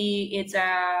 Maybe it's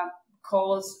a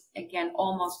cause, again,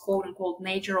 almost quote unquote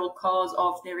natural cause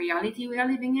of the reality we are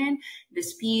living in. The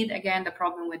speed, again, the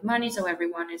problem with money. So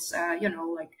everyone is,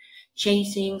 like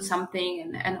chasing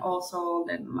something, and also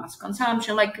the mass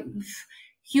consumption, like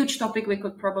huge topic we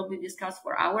could probably discuss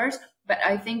for hours. But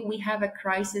I think we have a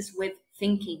crisis with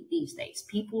thinking these days.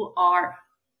 People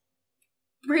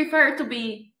prefer to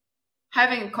be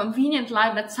having a convenient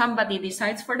life that somebody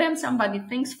decides for them, somebody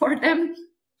thinks for them.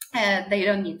 They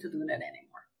don't need to do that anymore.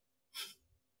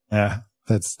 Yeah,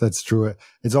 that's true.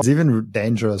 It's even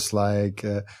dangerous. Like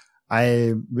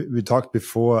we talked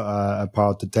before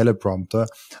about the teleprompter,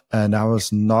 and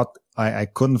I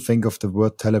couldn't think of the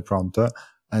word teleprompter.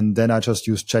 And then I just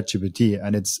used ChatGPT.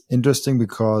 And it's interesting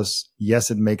because yes,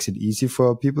 it makes it easy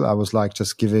for people. I was like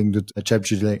just giving the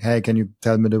ChatGPT like, hey, can you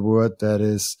tell me the word that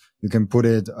is, you can put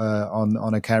it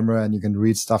on a camera and you can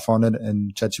read stuff on it.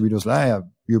 And ChatGPT was like, yeah,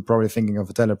 you're probably thinking of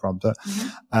a teleprompter.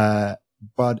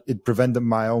 But it prevented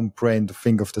my own brain to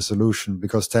think of the solution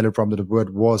because teleprompter, the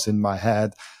word was in my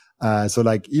head. So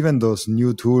like even those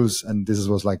new tools, and this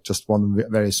was like just one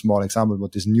very small example,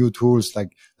 but these new tools,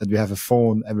 like that we have a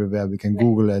phone everywhere, we can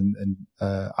Google and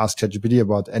ask ChatGPT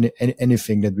about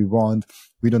anything that we want.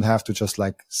 We don't have to just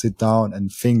like sit down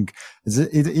and think.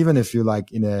 Even if you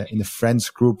like in a friends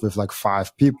group with like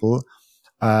 5 people,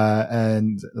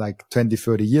 and like 20,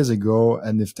 30 years ago,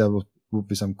 and if there would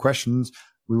be some questions,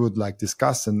 we would like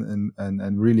discuss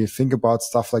and really think about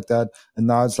stuff like that. And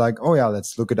now it's like, oh yeah,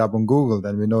 let's look it up on Google.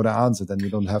 Then we know the answer. Then we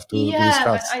don't have to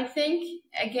discuss. But I think,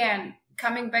 again,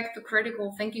 coming back to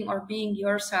critical thinking or being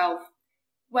yourself,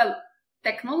 well,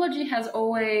 technology has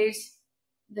always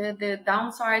the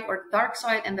downside or the dark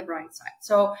side and the bright side.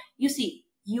 So you see,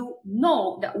 you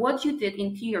know that what you did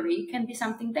in theory can be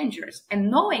something dangerous, and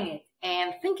knowing it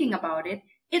and thinking about it,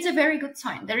 it's a very good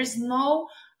sign. There is no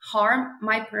harm,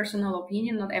 my personal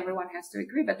opinion, not everyone has to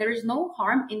agree, but there is no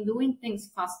harm in doing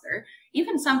things faster,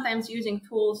 even sometimes using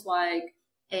tools like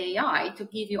AI to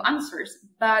give you answers,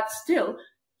 but still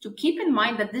to keep in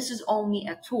mind that this is only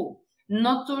a tool,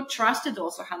 not to trust it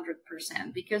also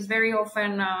 100%, because very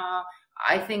often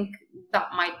I think that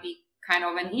might be kind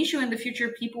of an issue in the future.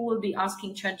 People will be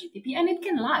asking ChatGPT and it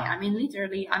can lie. I mean,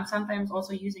 literally, I'm sometimes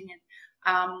also using it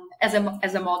as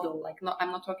a model. Like,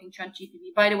 I'm not talking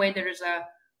ChatGPT. By the way, there is a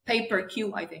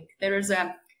Paper-Q, I think. There is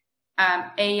a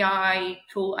AI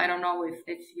tool. I don't know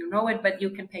if you know it, but you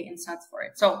can pay in sats for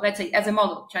it. So let's say as a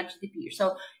model, ChatGPT.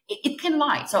 So it can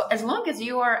lie. So as long as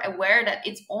you are aware that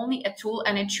it's only a tool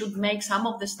and it should make some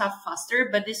of the stuff faster,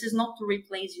 but this is not to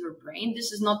replace your brain.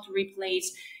 This is not to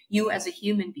replace you as a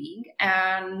human being,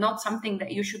 and not something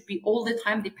that you should be all the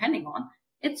time depending on.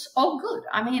 It's all good.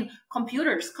 I mean,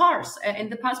 computers, cars. In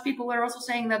the past, people were also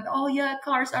saying that, oh yeah,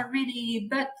 cars are really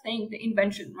bad thing, the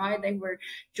invention, right? They were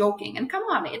joking. And come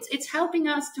on, it's helping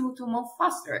us to move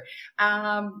faster.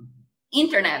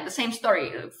 Internet, the same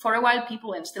story. For a while,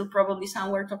 people, and still probably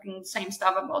some, were talking the same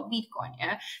stuff about Bitcoin.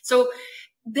 Yeah. So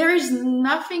there is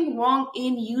nothing wrong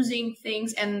in using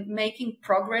things and making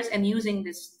progress and using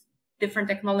this different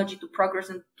technology to progress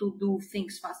and to do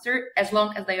things faster, as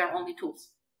long as they are only tools.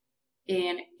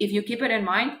 And if you keep it in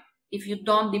mind, if you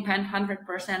don't depend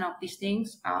 100% of these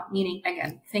things, meaning,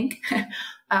 again, think,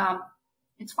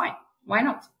 it's fine. Why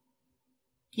not?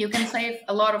 You can save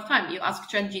a lot of time. You ask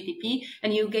ChatGPT,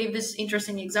 and you gave this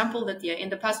interesting example that, yeah, in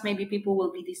the past, maybe people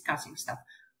will be discussing stuff.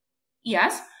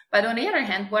 Yes, but on the other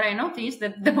hand, what I noticed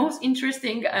that the most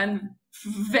interesting and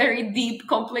very deep,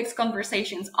 complex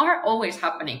conversations are always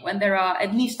happening when there are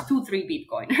at least 2-3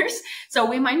 Bitcoiners. So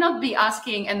we might not be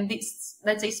asking and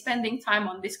let's say spending time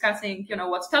on discussing,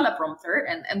 what's teleprompter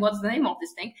and what's the name of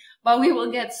this thing, but we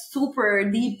will get super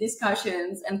deep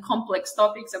discussions and complex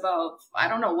topics about, I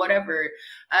don't know, whatever,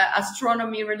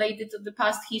 astronomy related to the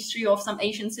past history of some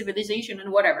ancient civilization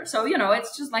and whatever. So,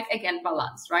 it's just like, again,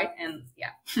 balance, right? And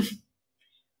yeah.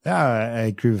 Yeah, I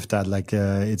agree with that. Like,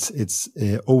 it's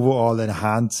overall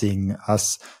enhancing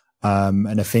us.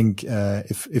 And I think,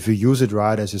 if we use it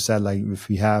right, as you said, like if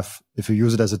we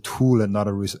use it as a tool and not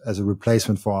as a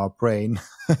replacement for our brain.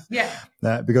 Yeah.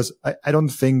 Because I don't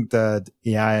think that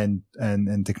AI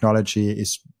and technology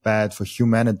is bad for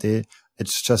humanity.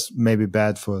 It's just maybe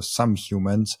bad for some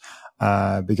humans.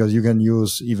 Because you can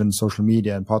use even social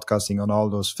media and podcasting on all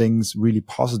those things really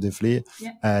positively,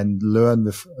 yeah, and learn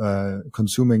with,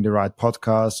 consuming the right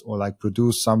podcast, or like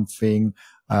produce something,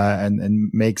 and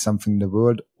make something in the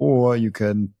world. Or you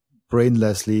can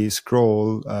brainlessly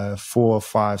scroll, 4,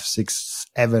 5, 6,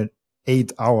 7,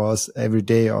 8 hours every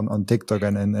day on TikTok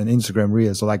and Instagram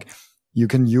Reels. So like you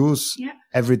can use, yeah,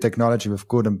 every technology with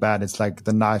good and bad. It's like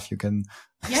the knife. You can,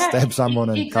 yeah, stab someone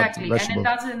and exactly. cut vegetables. And it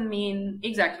doesn't mean,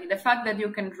 exactly, the fact that you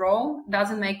can draw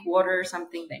doesn't make water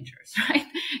something dangerous, right?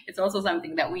 It's also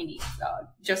something that we need,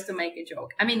 just to make a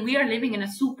joke. I mean, we are living in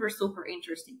a super, super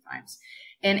interesting times.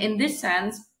 And in this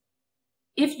sense,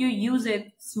 if you use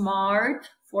it smart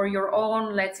for your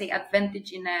own, let's say,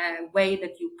 advantage in a way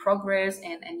that you progress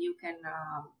and you can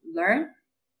learn,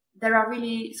 there are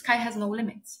really, sky has no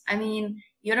limits. I mean,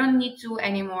 you don't need to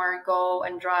anymore go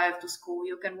and drive to school.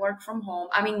 You can work from home.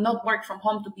 I mean, not work from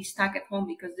home to be stuck at home,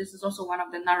 because this is also one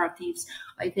of the narratives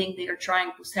I think they are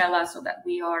trying to sell us, so that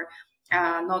we are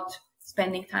not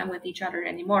spending time with each other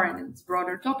anymore. And it's a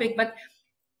broader topic, but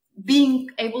being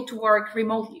able to work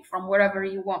remotely from wherever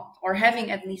you want, or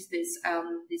having at least this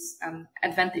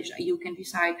advantage that you can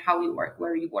decide how you work,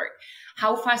 where you work,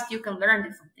 how fast you can learn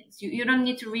different things. You don't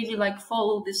need to really like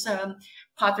follow this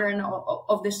pattern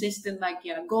of the system, like,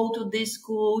 yeah, go to this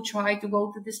school, try to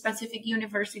go to this specific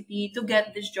university to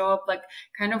get this job, like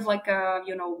kind of like a,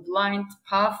 you know, blind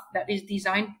path that is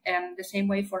designed the same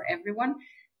way for everyone.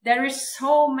 There is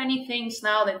so many things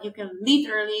now that you can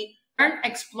literally learn,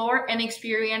 explore, and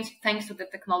experience thanks to the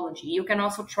technology. You can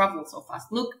also travel so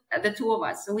fast. Look at the two of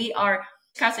us. So we are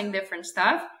discussing different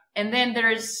stuff, and then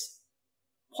there's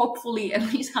hopefully at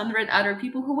least 100 other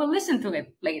people who will listen to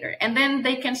it later, and then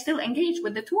they can still engage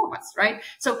with the two of us, right?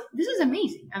 So this is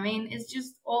amazing. I mean, it's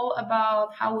just all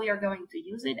about how we are going to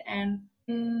use it, and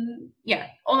yeah,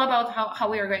 all about how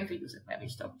we are going to use it. Let me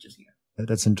stop just here.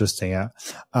 That's interesting. Yeah.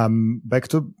 Back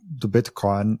to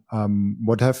Bitcoin.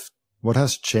 What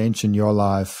has changed in your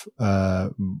life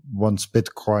once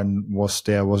Bitcoin was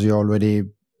there? Was you already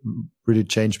really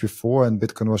changed before, and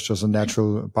Bitcoin was just a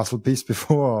natural puzzle piece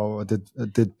before, or did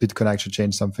Bitcoin actually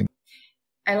change something?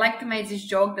 I like to make this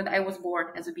joke that I was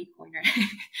born as a Bitcoiner,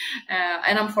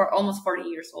 and I'm almost 40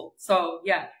 years old. So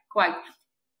yeah, quite.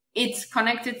 It's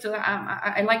connected to.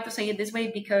 I like to say it this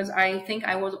way because I think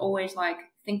I was always like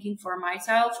thinking for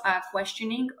myself,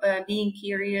 questioning, being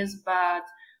curious, but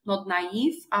not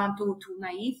naive, too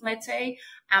naive, let's say.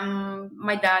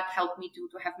 My dad helped me to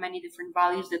have many different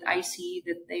values that I see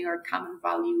that they are common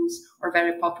values or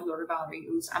very popular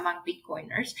values among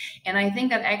Bitcoiners. And I think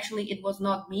that actually it was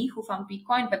not me who found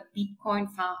Bitcoin, but Bitcoin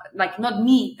found, like, not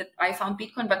me that I found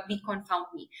Bitcoin, but Bitcoin found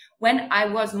me when I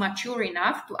was mature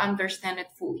enough to understand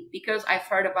it fully, because I've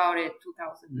heard about it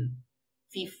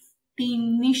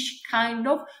 2015-ish, kind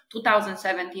of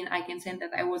 2017. I can say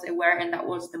that I was aware, and that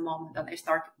was the moment that I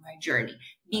started my journey.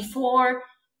 Before,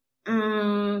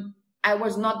 I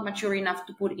was not mature enough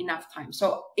to put enough time.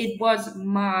 So it was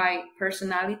my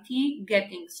personality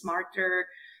getting smarter,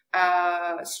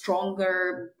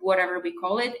 stronger, whatever we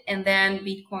call it. And then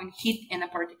Bitcoin hit in a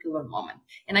particular moment.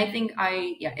 And I think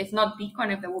if not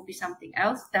Bitcoin, if there would be something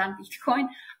else than Bitcoin,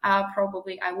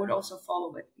 probably I would also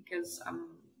follow it because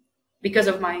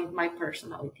of my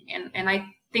personality. And I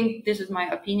think this is my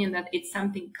opinion, that it's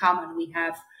something common we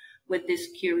have with this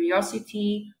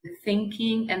curiosity, the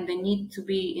thinking, and the need to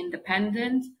be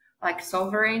independent, like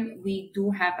sovereign. We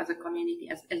do have as a community,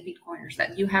 as Bitcoiners,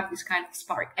 that you have this kind of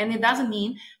spark. And it doesn't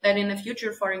mean that in the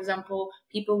future, for example,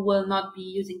 people will not be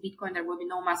using Bitcoin. There will be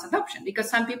no mass adoption, because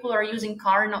some people are using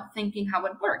car not thinking how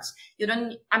it works.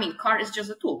 Car is just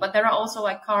a tool, but there are also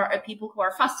like people who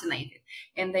are fascinated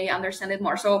and they understand it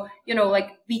more. So,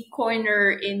 like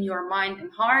Bitcoiner in your mind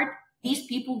and heart, these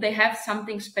people, they have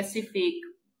something specific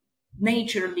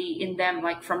naturally in them,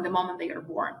 like from the moment they are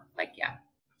born. Like, yeah.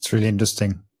 It's really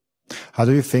interesting. How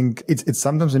do you think it's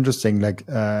sometimes interesting? Like,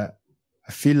 I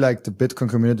feel like the Bitcoin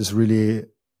community is really,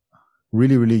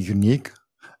 really, really unique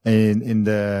in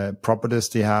the properties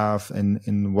they have,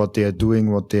 in what they are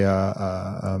doing, what they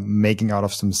are making out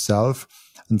of themselves.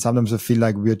 And sometimes I feel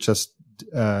like we're just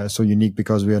so unique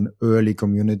because we're an early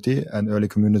community, and early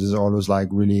communities are always like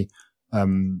really,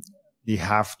 they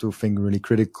have to think really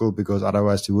critical, because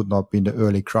otherwise they would not be in the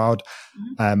early crowd.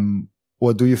 Mm-hmm.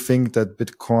 Or do you think that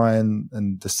Bitcoin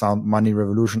and the sound money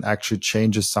revolution actually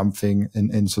changes something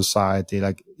in society?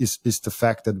 Like, is the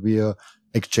fact that we are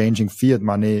exchanging fiat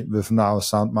money with now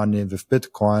sound money with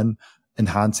Bitcoin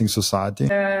enhancing society?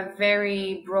 A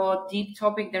very broad, deep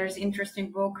topic. There's an interesting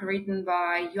book written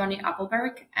by Yoni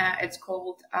Appelberg. It's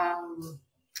called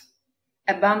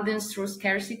Abundance Through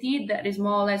Scarcity, that is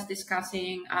more or less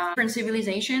discussing different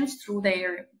civilizations through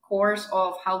their course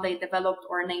of how they developed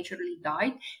or naturally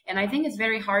died. And I think it's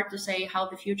very hard to say how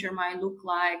the future might look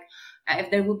like, if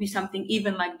there would be something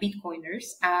even like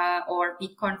Bitcoiners, or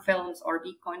Bitcoin films or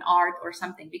Bitcoin art or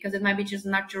something, because it might be just a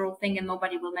natural thing and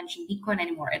nobody will mention Bitcoin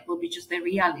anymore. It will be just the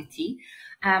reality.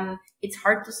 It's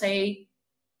hard to say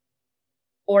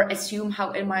or assume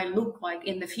how it might look like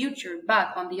in the future.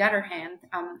 But on the other hand,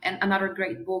 and another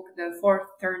great book, The Fourth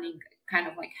Turning, kind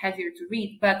of like heavier to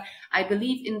read, but I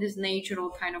believe in this natural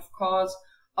kind of cause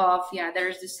of,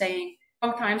 there's this saying,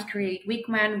 strong times create weak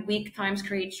men, weak times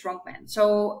create strong men.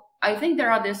 So I think there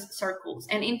are these circles,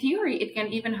 and in theory, it can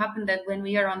even happen that when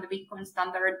we are on the Bitcoin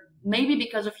standard, maybe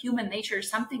because of human nature,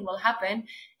 something will happen,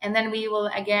 and then we will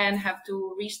again have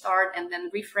to restart and then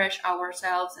refresh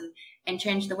ourselves and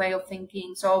change the way of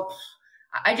thinking. So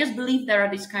I just believe there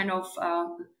are these kind of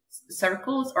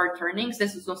circles or turnings.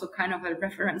 This is also kind of a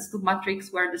reference to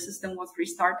Matrix, where the system was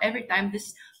restart every time.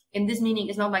 This in this meaning,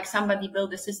 it's not like somebody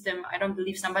built a system. I don't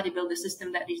believe somebody built a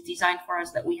system that is designed for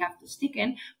us that we have to stick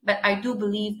in. But I do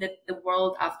believe that the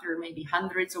world, after maybe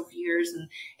hundreds of years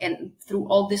and through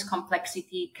all this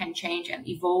complexity, can change and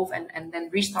evolve and then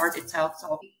restart itself.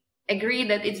 So I agree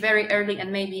that it's very early,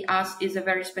 and maybe us is a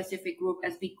very specific group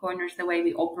as Bitcoiners, the way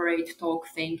we operate, talk,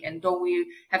 think. And though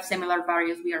we have similar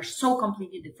values, we are so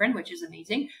completely different, which is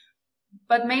amazing.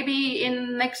 But maybe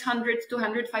in next 100,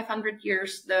 200, 500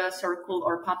 years, the circle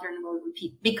or pattern will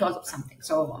repeat because of something.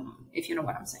 So if you know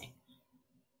what I'm saying.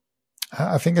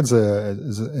 I think it's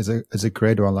a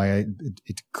great one. Like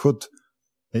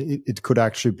it could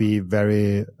actually be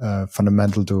very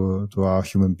fundamental to our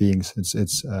human beings.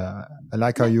 I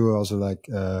like how you also like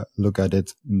look at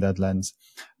it in that lens.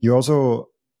 You also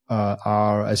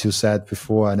are, as you said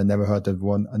before, and I never heard that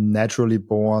one, a naturally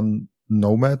born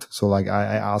nomad. So like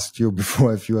I asked you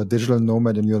before if you're a digital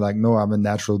nomad, and you're like, no, I'm a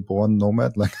natural born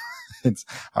nomad. Like it's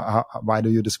why do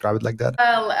you describe it like that?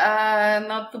 Well,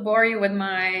 not to bore you with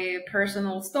my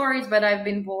personal stories, but I've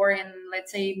been born in,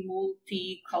 let's say,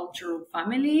 multicultural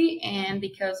family, and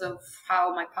because of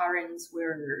how my parents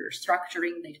were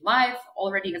structuring their life,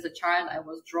 already as a child I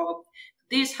was dropped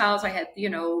this house. I had,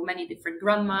 many different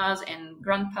grandmas and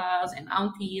grandpas and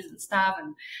aunties and stuff.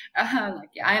 And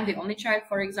I am the only child,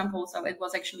 for example. So it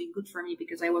was actually good for me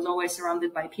because I was always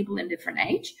surrounded by people in different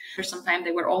age. For some time,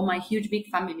 they were all my huge, big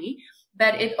family.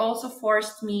 But it also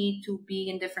forced me to be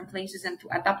in different places and to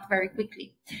adapt very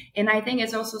quickly. And I think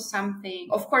it's also something,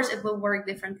 of course, it will work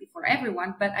differently for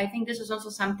everyone, but I think this is also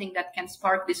something that can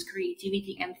spark this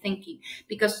creativity and thinking,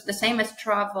 because the same as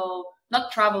travel,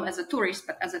 not travel as a tourist,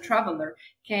 but as a traveler,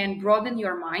 can broaden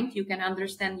your mind. You can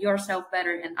understand yourself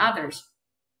better and others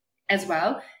as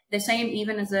well. The same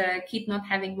even as a kid not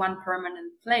having one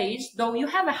permanent place, though you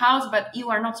have a house, but you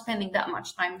are not spending that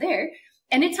much time there.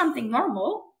 And it's something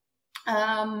normal.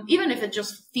 Even if it's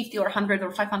just 50 or 100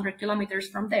 or 500 kilometers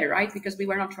from there, right? Because we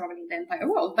were not traveling the entire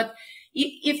world. But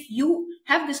if you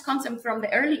have this concept from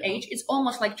the early age, it's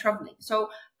almost like traveling. So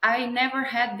I never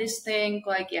had this thing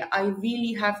like, yeah, I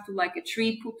really have to, like a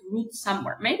tree, put roots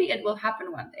somewhere. Maybe it will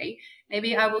happen one day.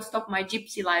 Maybe I will stop my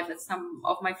gypsy life, as some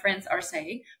of my friends are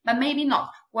saying, but maybe not.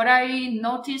 What I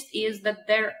noticed is that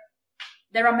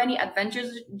there are many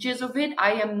advantages of it.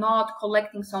 I am not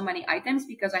collecting so many items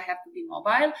because I have to be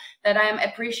mobile, that I am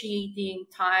appreciating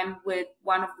time with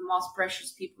one of the most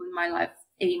precious people in my life,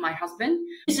 my husband.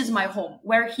 This is my home.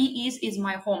 Where he is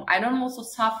my home. I don't also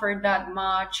suffer that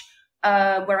much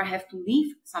where I have to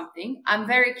leave something. I'm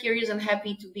very curious and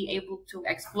happy to be able to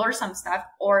explore some stuff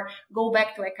or go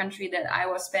back to a country that I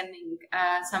was spending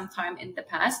some time in the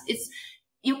past.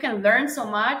 You can learn so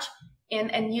much.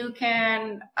 And you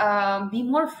can be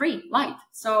more free, light.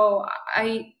 So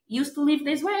I used to live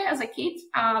this way as a kid,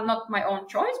 not my own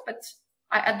choice, but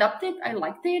I adapted, I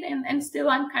liked it, and still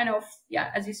I'm kind of,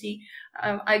 as you see,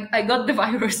 I got the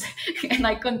virus and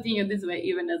I continue this way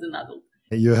even as an adult.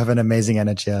 You have an amazing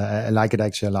energy. I like it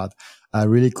actually a lot.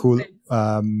 Really cool.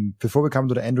 Before we come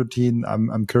to the end routine,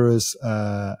 I'm curious.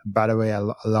 By the way,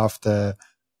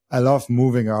 I love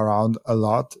moving around a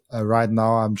lot. Right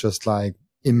now, I'm just like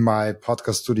in my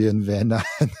podcast studio in Vienna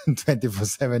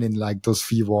 24/7 in like those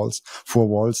four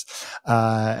walls.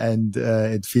 And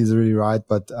it feels really right,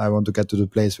 but I want to get to the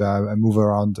place where I move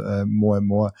around more and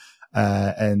more.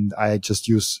 And I just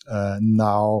use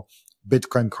now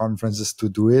Bitcoin conferences to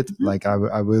do it. Mm-hmm. Like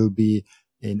I will be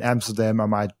in Amsterdam. I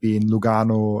might be in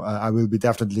Lugano. I will be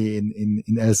definitely in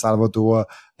El Salvador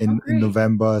in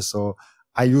November. So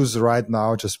I use right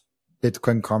now just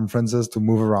Bitcoin conferences to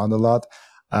move around a lot.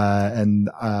 And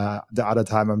the other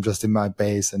time I'm just in my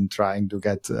base and trying to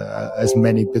get as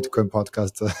many Bitcoin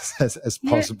podcasts as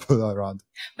possible around.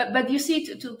 But you see,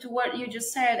 to what you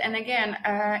just said, and again,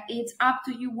 it's up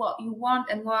to you what you want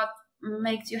and what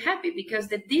makes you happy, because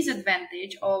the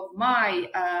disadvantage of my,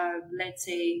 let's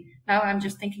say, now I'm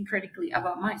just thinking critically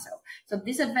about myself. So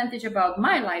disadvantage about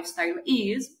my lifestyle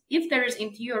is, if there is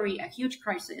in theory a huge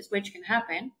crisis, which can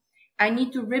happen, I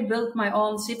need to rebuild my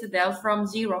own citadel from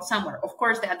zero somewhere. Of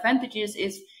course, the advantages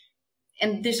is,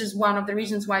 and this is one of the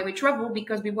reasons why we travel,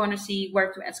 because we want to see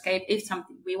where to escape if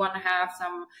something. We want to have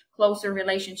some closer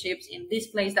relationships in this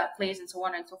place, that place, and so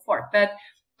on and so forth. But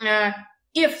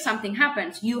if something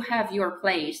happens, you have your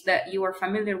place that you are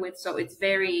familiar with. So it's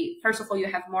very, first of all, you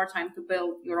have more time to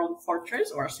build your own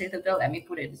fortress or citadel, let me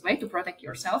put it this way, to protect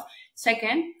yourself.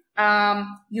 Second,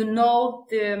 you know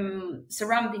the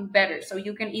surrounding better. So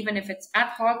you can, even if it's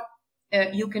ad hoc,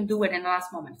 you can do it in the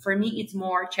last moment. For me, it's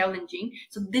more challenging.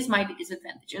 So this might be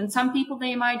disadvantage. And some people,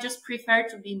 they might just prefer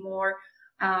to be more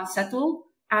settled.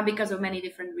 because of many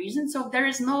different reasons. So there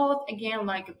is not, again,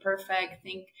 like a perfect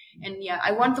thing. And yeah,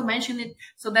 I want to mention it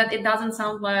so that it doesn't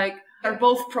sound like they're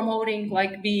both promoting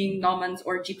like being nomads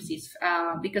or gypsies,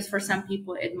 because for some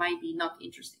people it might be not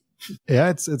interesting. Yeah,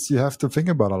 it's you have to think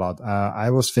about a lot. I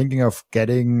was thinking of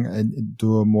getting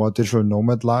into a more digital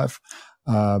nomad life,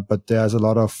 but there's a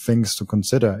lot of things to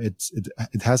consider.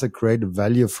 It has a great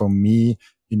value for me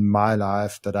in my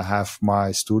life that I have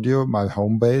my studio, my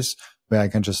home base, where I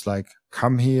can just like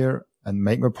come here and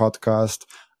make my podcast.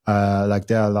 Like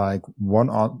there are like one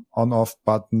on off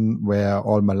button where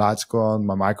all my lights go on,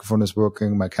 my microphone is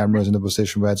working, my camera is in the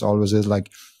position where it's always is.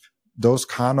 Like those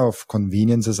kind of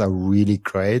conveniences are really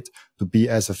great to be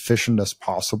as efficient as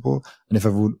possible. And if I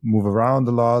would move around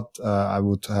a lot, I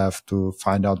would have to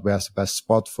find out where's the best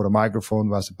spot for the microphone,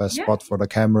 where's the best spot for the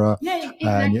camera. Yeah,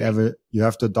 exactly. And you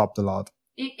have to adopt a lot.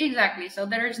 Exactly. So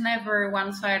there is never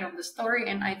one side of the story.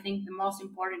 And I think the most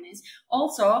important is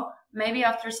also maybe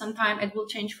after some time it will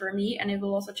change for me and it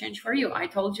will also change for you. I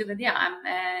told you that, yeah, I'm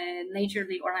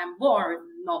naturally, or I'm born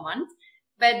nomad,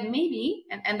 but maybe,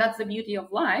 and that's the beauty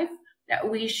of life, that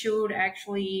we should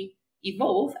actually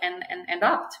evolve and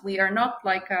adapt. We are not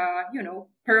like a,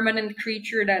 permanent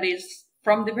creature that is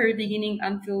from the very beginning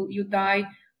until you die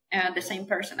the same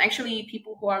person. Actually,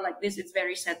 people who are like this, it's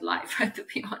very sad life, to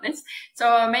be honest.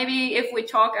 So maybe if we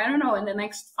talk, I don't know, in the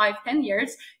next 5-10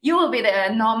 years, you will be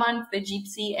the nomad, the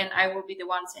gypsy, and I will be the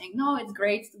one saying, no, it's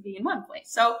great to be in one place.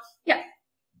 So yeah.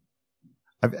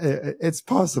 It's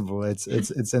possible.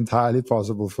 It's entirely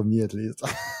possible for me, at least.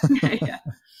 Yeah.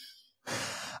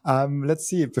 Let's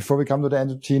see. Before we come to the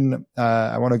end routine,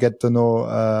 I want to get to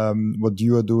know what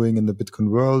you are doing in the Bitcoin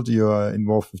world. You are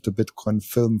involved with the Bitcoin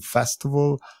Film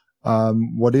Festival.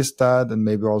 What is that, and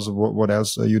maybe also what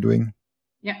else are you doing?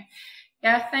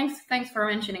 Yeah, thanks for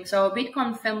mentioning. So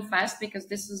Bitcoin Film Fest, because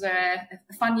this is a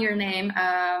funnier name,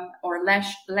 or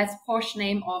less posh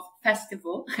name of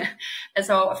festival.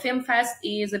 So a film fest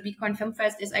is a Bitcoin Film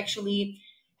Fest is actually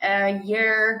a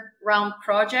year-round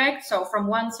project. So from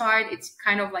one side, it's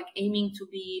kind of like aiming to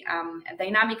be a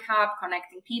dynamic hub,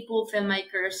 connecting people,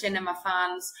 filmmakers, cinema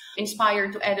fans,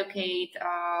 inspired to educate,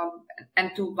 and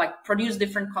to like produce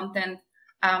different content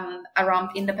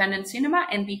around independent cinema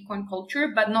and Bitcoin culture,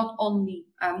 but not only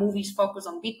movies focused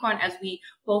on Bitcoin, as we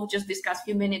both just discussed a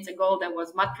few minutes ago. There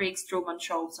was Matrix, Truman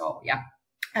Show. So yeah,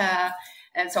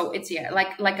 and so it's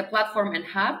like a platform and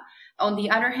hub. On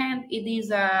the other hand, it is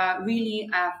really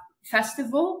a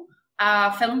festival,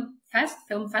 film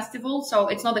festival. So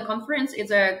it's not a conference;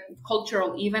 it's a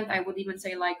cultural event. I would even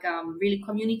say like really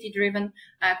community-driven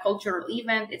cultural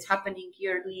event. It's happening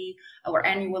yearly or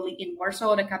annually in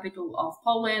Warsaw, the capital of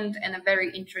Poland, and a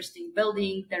very interesting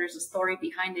building. There is a story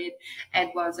behind it.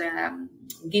 It was a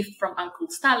gift from Uncle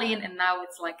Stalin, and now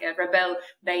it's like a rebel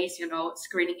base,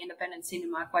 screening independent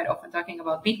cinema, quite often talking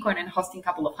about Bitcoin and hosting a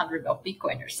couple of hundred of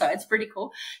Bitcoiners. So it's pretty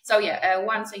cool. So yeah,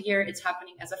 once a year it's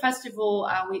happening as a festival.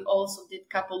 We also did a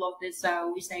couple of this,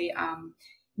 we say,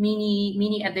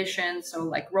 mini editions, so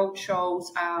like road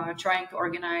shows, trying to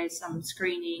organize some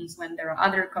screenings when there are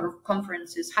other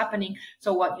conferences happening.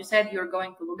 So what you said, you're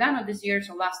going to Lugano this year.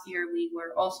 So last year we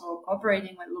were also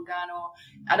cooperating with Lugano.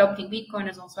 Adopting Bitcoin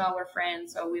is also our friend,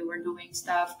 so we were doing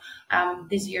stuff.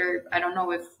 This year, I don't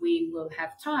know if we will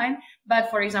have time, but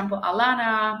for example,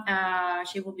 Alana,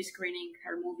 she will be screening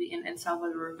her movie in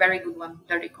Salvador, very good one,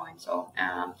 Dirty Coin. So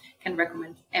can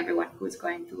recommend everyone who is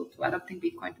going to Adopting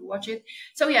Bitcoin to watch it.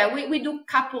 So yeah, we do a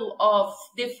couple of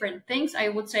different things. I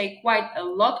would say quite a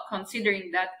lot,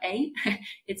 considering that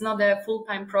it's not a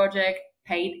full-time project,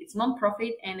 paid, it's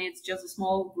non-profit, and it's just a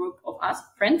small group of us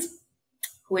friends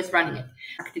who is running it,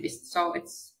 activists. So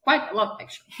it's quite a lot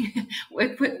actually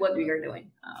with what we are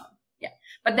doing. Yeah,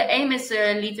 but the aim is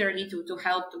literally to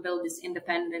help to build this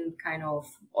independent kind of,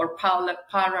 or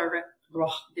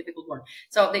difficult word.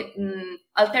 So the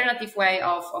alternative way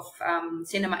of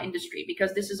cinema industry,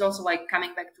 because this is also like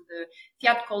coming back to the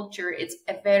fiat culture. It's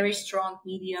a very strong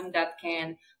medium that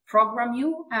can program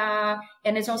you,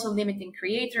 and it's also limiting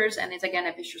creators, and it's again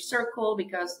a vicious circle,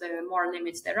 because the more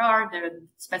limits there are, the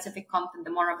specific content,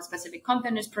 the more of a specific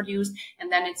content is produced, and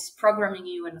then it's programming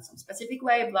you in some specific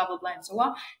way, blah blah blah, and so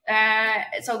on.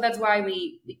 So that's why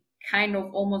we kind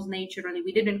of almost naturally,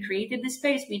 we didn't create this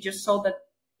space. We just saw that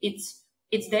it's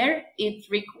there,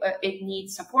 it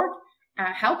needs support,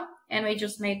 help, and we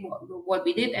just made what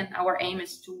we did. And our aim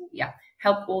is to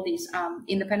help all these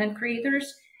independent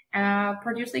creators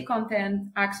produce the content,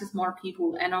 access more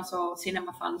people, and also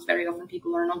cinema fans. Very often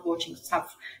people are not watching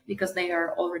stuff because they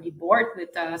are already bored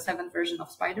with the 7th version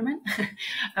of Spider-Man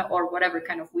or whatever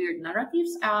kind of weird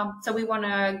narratives. So we want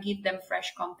to give them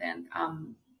fresh content.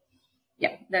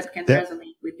 yeah, that can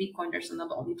resonate with Bitcoiners and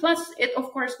not only. Plus, it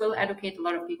of course will educate a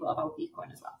lot of people about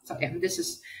Bitcoin as well. So yeah, this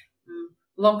is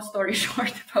long story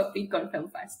short about Bitcoin Film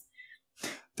Fest.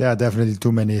 There are definitely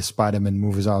too many Spider-Man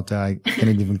movies out there. I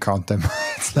can't even count them.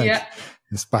 It's like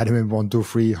Spider-Man 1, 2,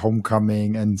 3,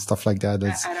 Homecoming and stuff like that.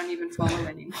 I don't even follow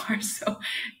anymore. So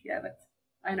yeah, but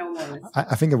I know more or less.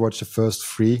 I think I watched the first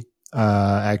 3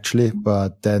 actually,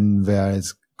 but then where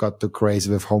it's got too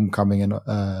crazy with Homecoming and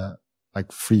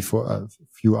like 3, 4, a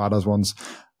few others ones,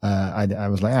 I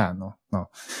was like, no.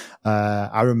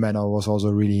 Iron Man I was also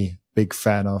really big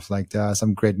fan of. Like there are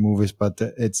some great movies, but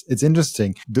it's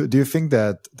interesting. Do you think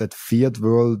that fiat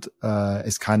world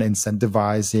is kind of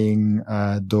incentivizing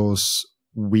those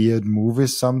weird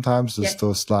movies sometimes? Yes.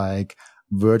 Those like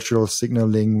virtual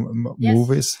signaling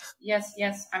movies? Yes.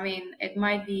 I mean, it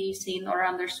might be seen or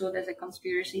understood as a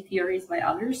conspiracy theories by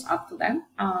others, up to them.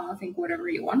 I think whatever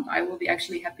you want, I will be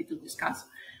actually happy to discuss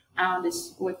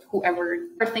this with whoever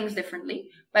thinks differently.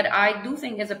 But I do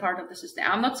think as a part of the system.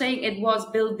 I'm not saying it was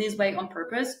built this way on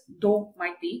purpose, though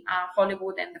might be.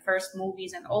 Hollywood and the first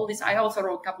movies and all this. I also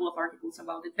wrote a couple of articles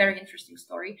about it. Very interesting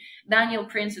story. Daniel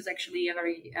Prince is actually a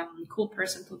very cool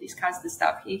person to discuss this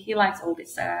stuff. He likes all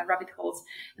these rabbit holes.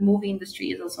 The movie industry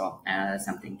is also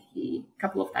something he a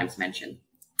couple of times mentioned.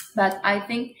 But I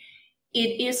think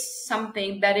it is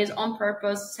something that is on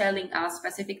purpose selling us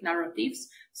specific narratives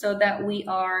so that we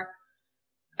are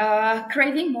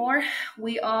craving more,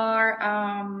 we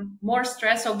are more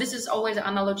stressed. So this is always an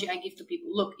analogy I give to people.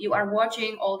 Look, you are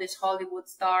watching all these Hollywood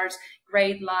stars,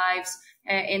 great lives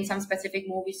in some specific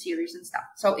movie series and stuff.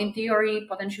 So in theory,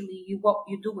 potentially you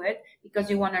do it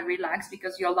because you want to relax,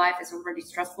 because your life is already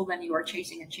stressful and you are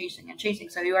chasing and chasing and chasing.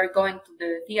 So you are going to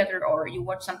the theater or you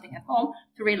watch something at home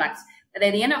to relax. But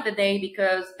at the end of the day,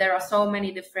 because there are so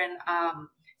many different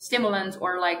stimulants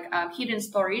or like hidden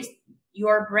stories,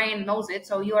 your brain knows it.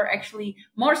 So you are actually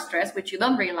more stressed, which you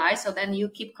don't realize. So then you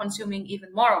keep consuming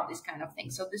even more of this kind of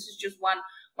thing. So this is just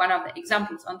one of the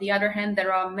examples. On the other hand,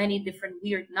 there are many different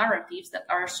weird narratives that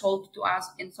are sold to us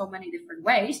in so many different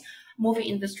ways. Movie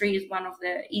industry is one of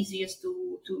the easiest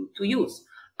to use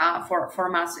for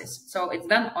masses. So it's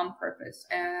done on purpose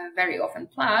very often.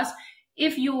 Plus,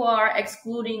 if you are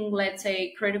excluding, let's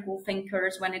say, critical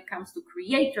thinkers when it comes to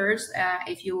creators,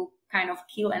 if you kind of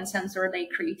kill and censor their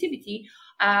creativity,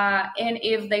 and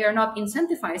if they are not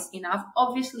incentivized enough,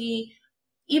 obviously,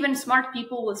 even smart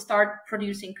people will start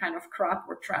producing kind of crap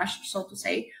or trash, so to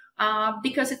say,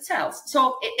 because it sells.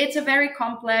 So it's a very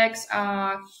complex,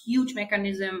 huge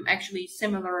mechanism, actually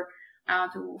similar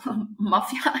to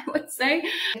mafia, I would say.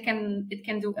 It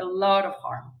can do a lot of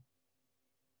harm.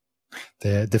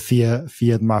 The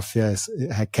fiat mafia has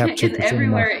captured it's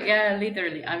everywhere. Yeah,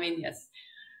 literally. I mean,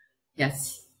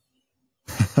 yes.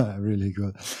 Really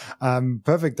good.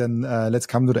 Perfect. Then let's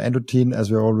come to the end routine, as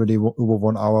we're already over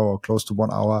 1 hour or close to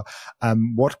 1 hour.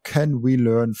 What can we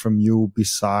learn from you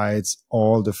besides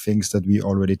all the things that we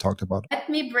already talked about? Let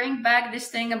me bring back this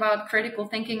thing about critical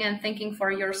thinking and thinking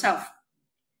for yourself.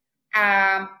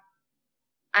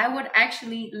 I would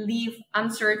actually leave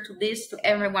answer to this to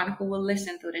everyone who will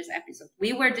listen to this episode.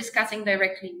 We were discussing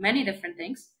directly many different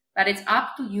things, but it's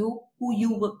up to you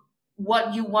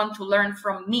what you want to learn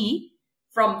from me,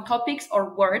 from topics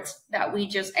or words that we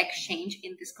just exchange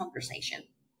in this conversation.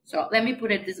 So let me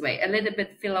put it this way, a little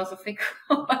bit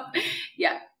philosophical.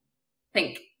 Yeah,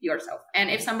 think yourself. And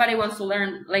if somebody wants to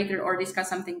learn later or discuss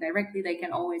something directly, they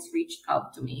can always reach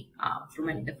out to me through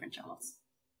many different channels.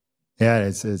 Yeah,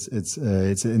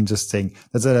 it's interesting.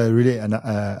 That's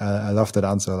I love that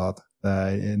answer a lot.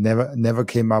 It never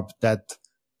came up that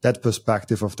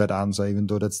perspective of that answer, even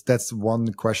though that's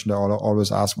one question that I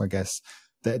always ask my guests.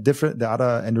 The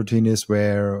other end routine is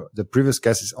where the previous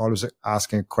guest is always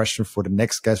asking a question for the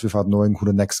next guest without knowing who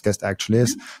the next guest actually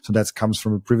is. Mm-hmm. So that comes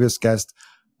from a previous guest.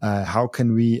 How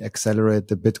can we accelerate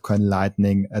the Bitcoin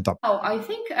Lightning adoption? Oh, I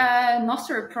think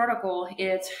Nostr protocol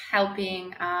is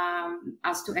helping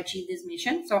us to achieve this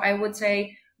mission. So I would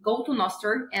say go to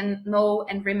Nostr and know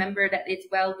and remember that it's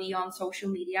well beyond social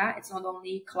media. It's not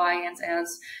only clients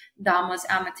as Damas,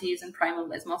 Amidst, and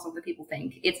Primal, as most of the people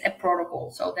think. It's a protocol.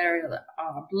 So there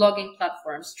are blogging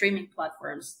platforms, streaming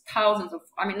platforms,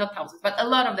 not thousands, but a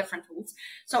lot of different tools.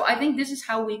 So I think this is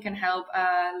how we can help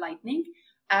Lightning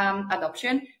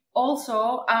adoption.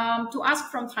 Also, to ask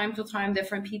from time to time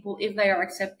different people if they are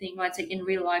accepting, let's say in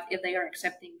real life, if they are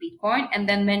accepting Bitcoin, and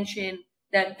then mention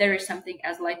that there is something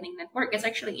as Lightning Network. It's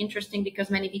actually interesting because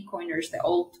many Bitcoiners, the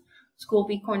old school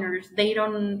Bitcoiners, they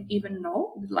don't even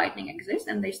know that Lightning exists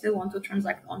and they still want to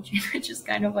transact on chain, which is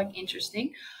kind of like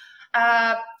interesting.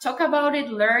 Talk about it,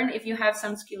 learn. If you have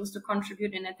some skills to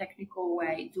contribute in a technical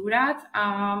way, do that.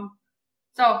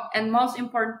 And most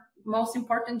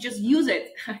important, just use it.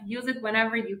 Use it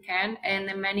whenever you can and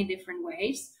in many different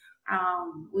ways.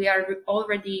 We are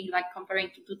already, like, comparing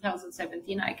to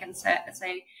 2017, I can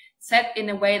say set in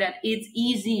a way that it's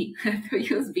easy to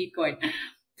use Bitcoin,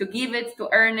 to give it, to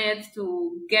earn it,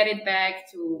 to get it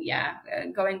back, to,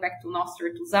 going back to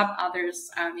Nostr, to zap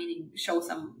others, meaning show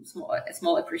some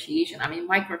small appreciation. I mean,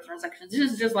 microtransactions,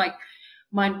 this is just like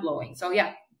mind blowing. So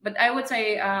yeah, but I would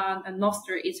say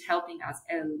Nostr is helping us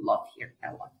a lot here,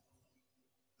 a lot.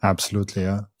 Absolutely.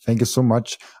 Yeah. Thank you so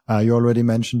much. You already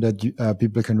mentioned that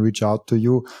people can reach out to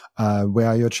you. Where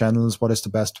are your channels? What is the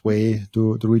best way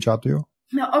to reach out to you?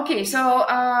 No, okay, so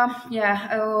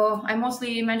I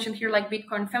mostly mentioned here like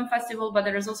Bitcoin Film Festival, but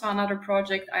there is also another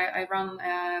project I run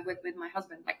with my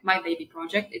husband, like my baby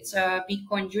project. It's a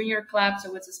Bitcoin Junior Club,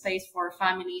 so it's a space for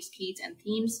families, kids, and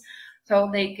teams. So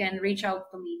they can reach out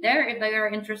to me there if they are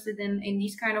interested in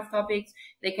these kind of topics.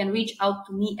 They can reach out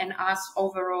to me and us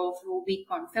overall through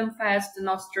Bitcoin Film Fest,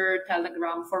 Nostr,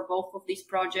 Telegram for both of these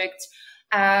projects.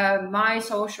 My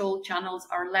social channels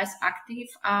are less active.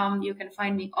 You can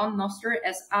find me on Nostr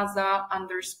as Aza_,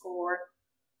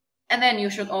 and then you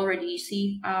should already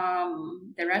see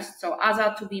the rest. So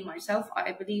Aza to be myself,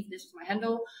 I believe this is my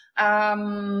handle.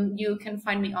 You can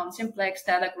find me on Simplex,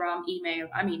 Telegram, email.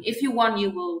 I mean, if you want, you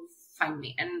will find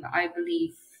me, and I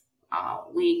believe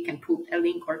we can put a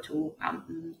link or two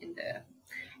in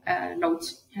the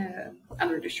notes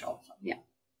under the show. So, yeah.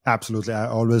 Absolutely. I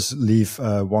always leave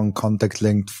one contact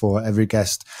link for every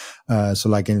guest. So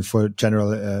like for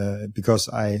general, because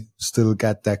I still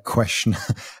get that question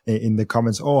in the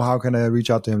comments. Oh, how can I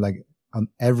reach out to him? Like on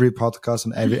every podcast,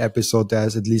 on every episode,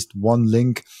 there's at least one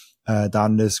link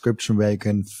down in the description where you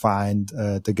can find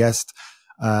the guest.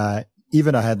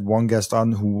 Even I had one guest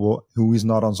on who is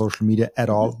not on social media at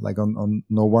all, like on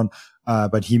no one.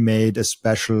 But he made a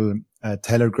special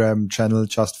Telegram channel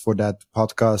just for that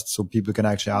podcast, so people can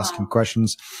actually ask him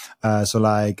questions. So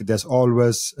like there's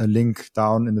always a link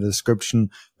down in the description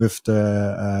with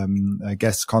the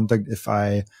guest's contact. If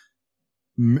I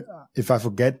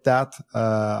forget that,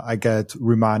 I get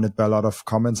reminded by a lot of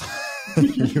comments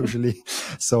usually.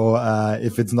 So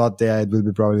if it's not there, it will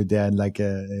be probably there in like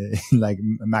a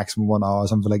maximum 1 hour or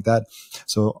something like that.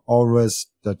 So always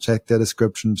check the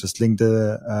description, just click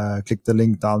the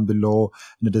link down below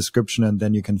in the description, and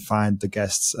then you can find the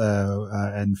guests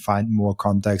and find more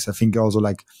contacts. I think also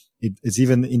like it's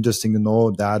even interesting to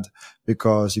know that,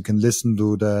 because you can listen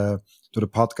to the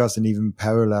podcast and even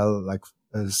parallel, like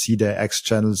see their X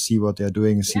channels, see what they're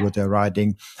doing, see what they're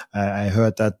writing. I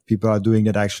heard that people are doing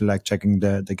that, actually, like checking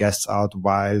the guests out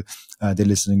while they're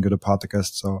listening to the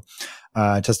podcast. So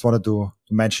I just wanted to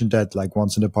mention that like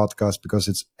once in the podcast, because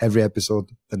it's every episode.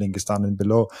 The link is down in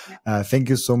below. Thank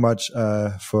you so much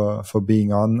for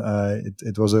being on.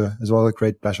 It was a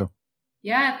great pleasure.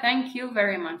 Yeah, thank you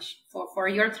very much for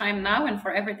your time now and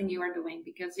for everything you are doing,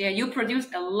 because you produce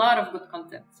a lot of good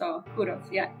content. So kudos.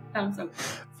 Yeah, thumbs up.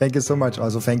 Thank you so much.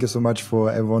 Also, thank you so much for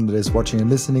everyone that is watching and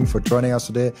listening, for joining us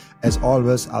today. As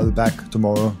always, I'll be back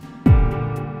tomorrow.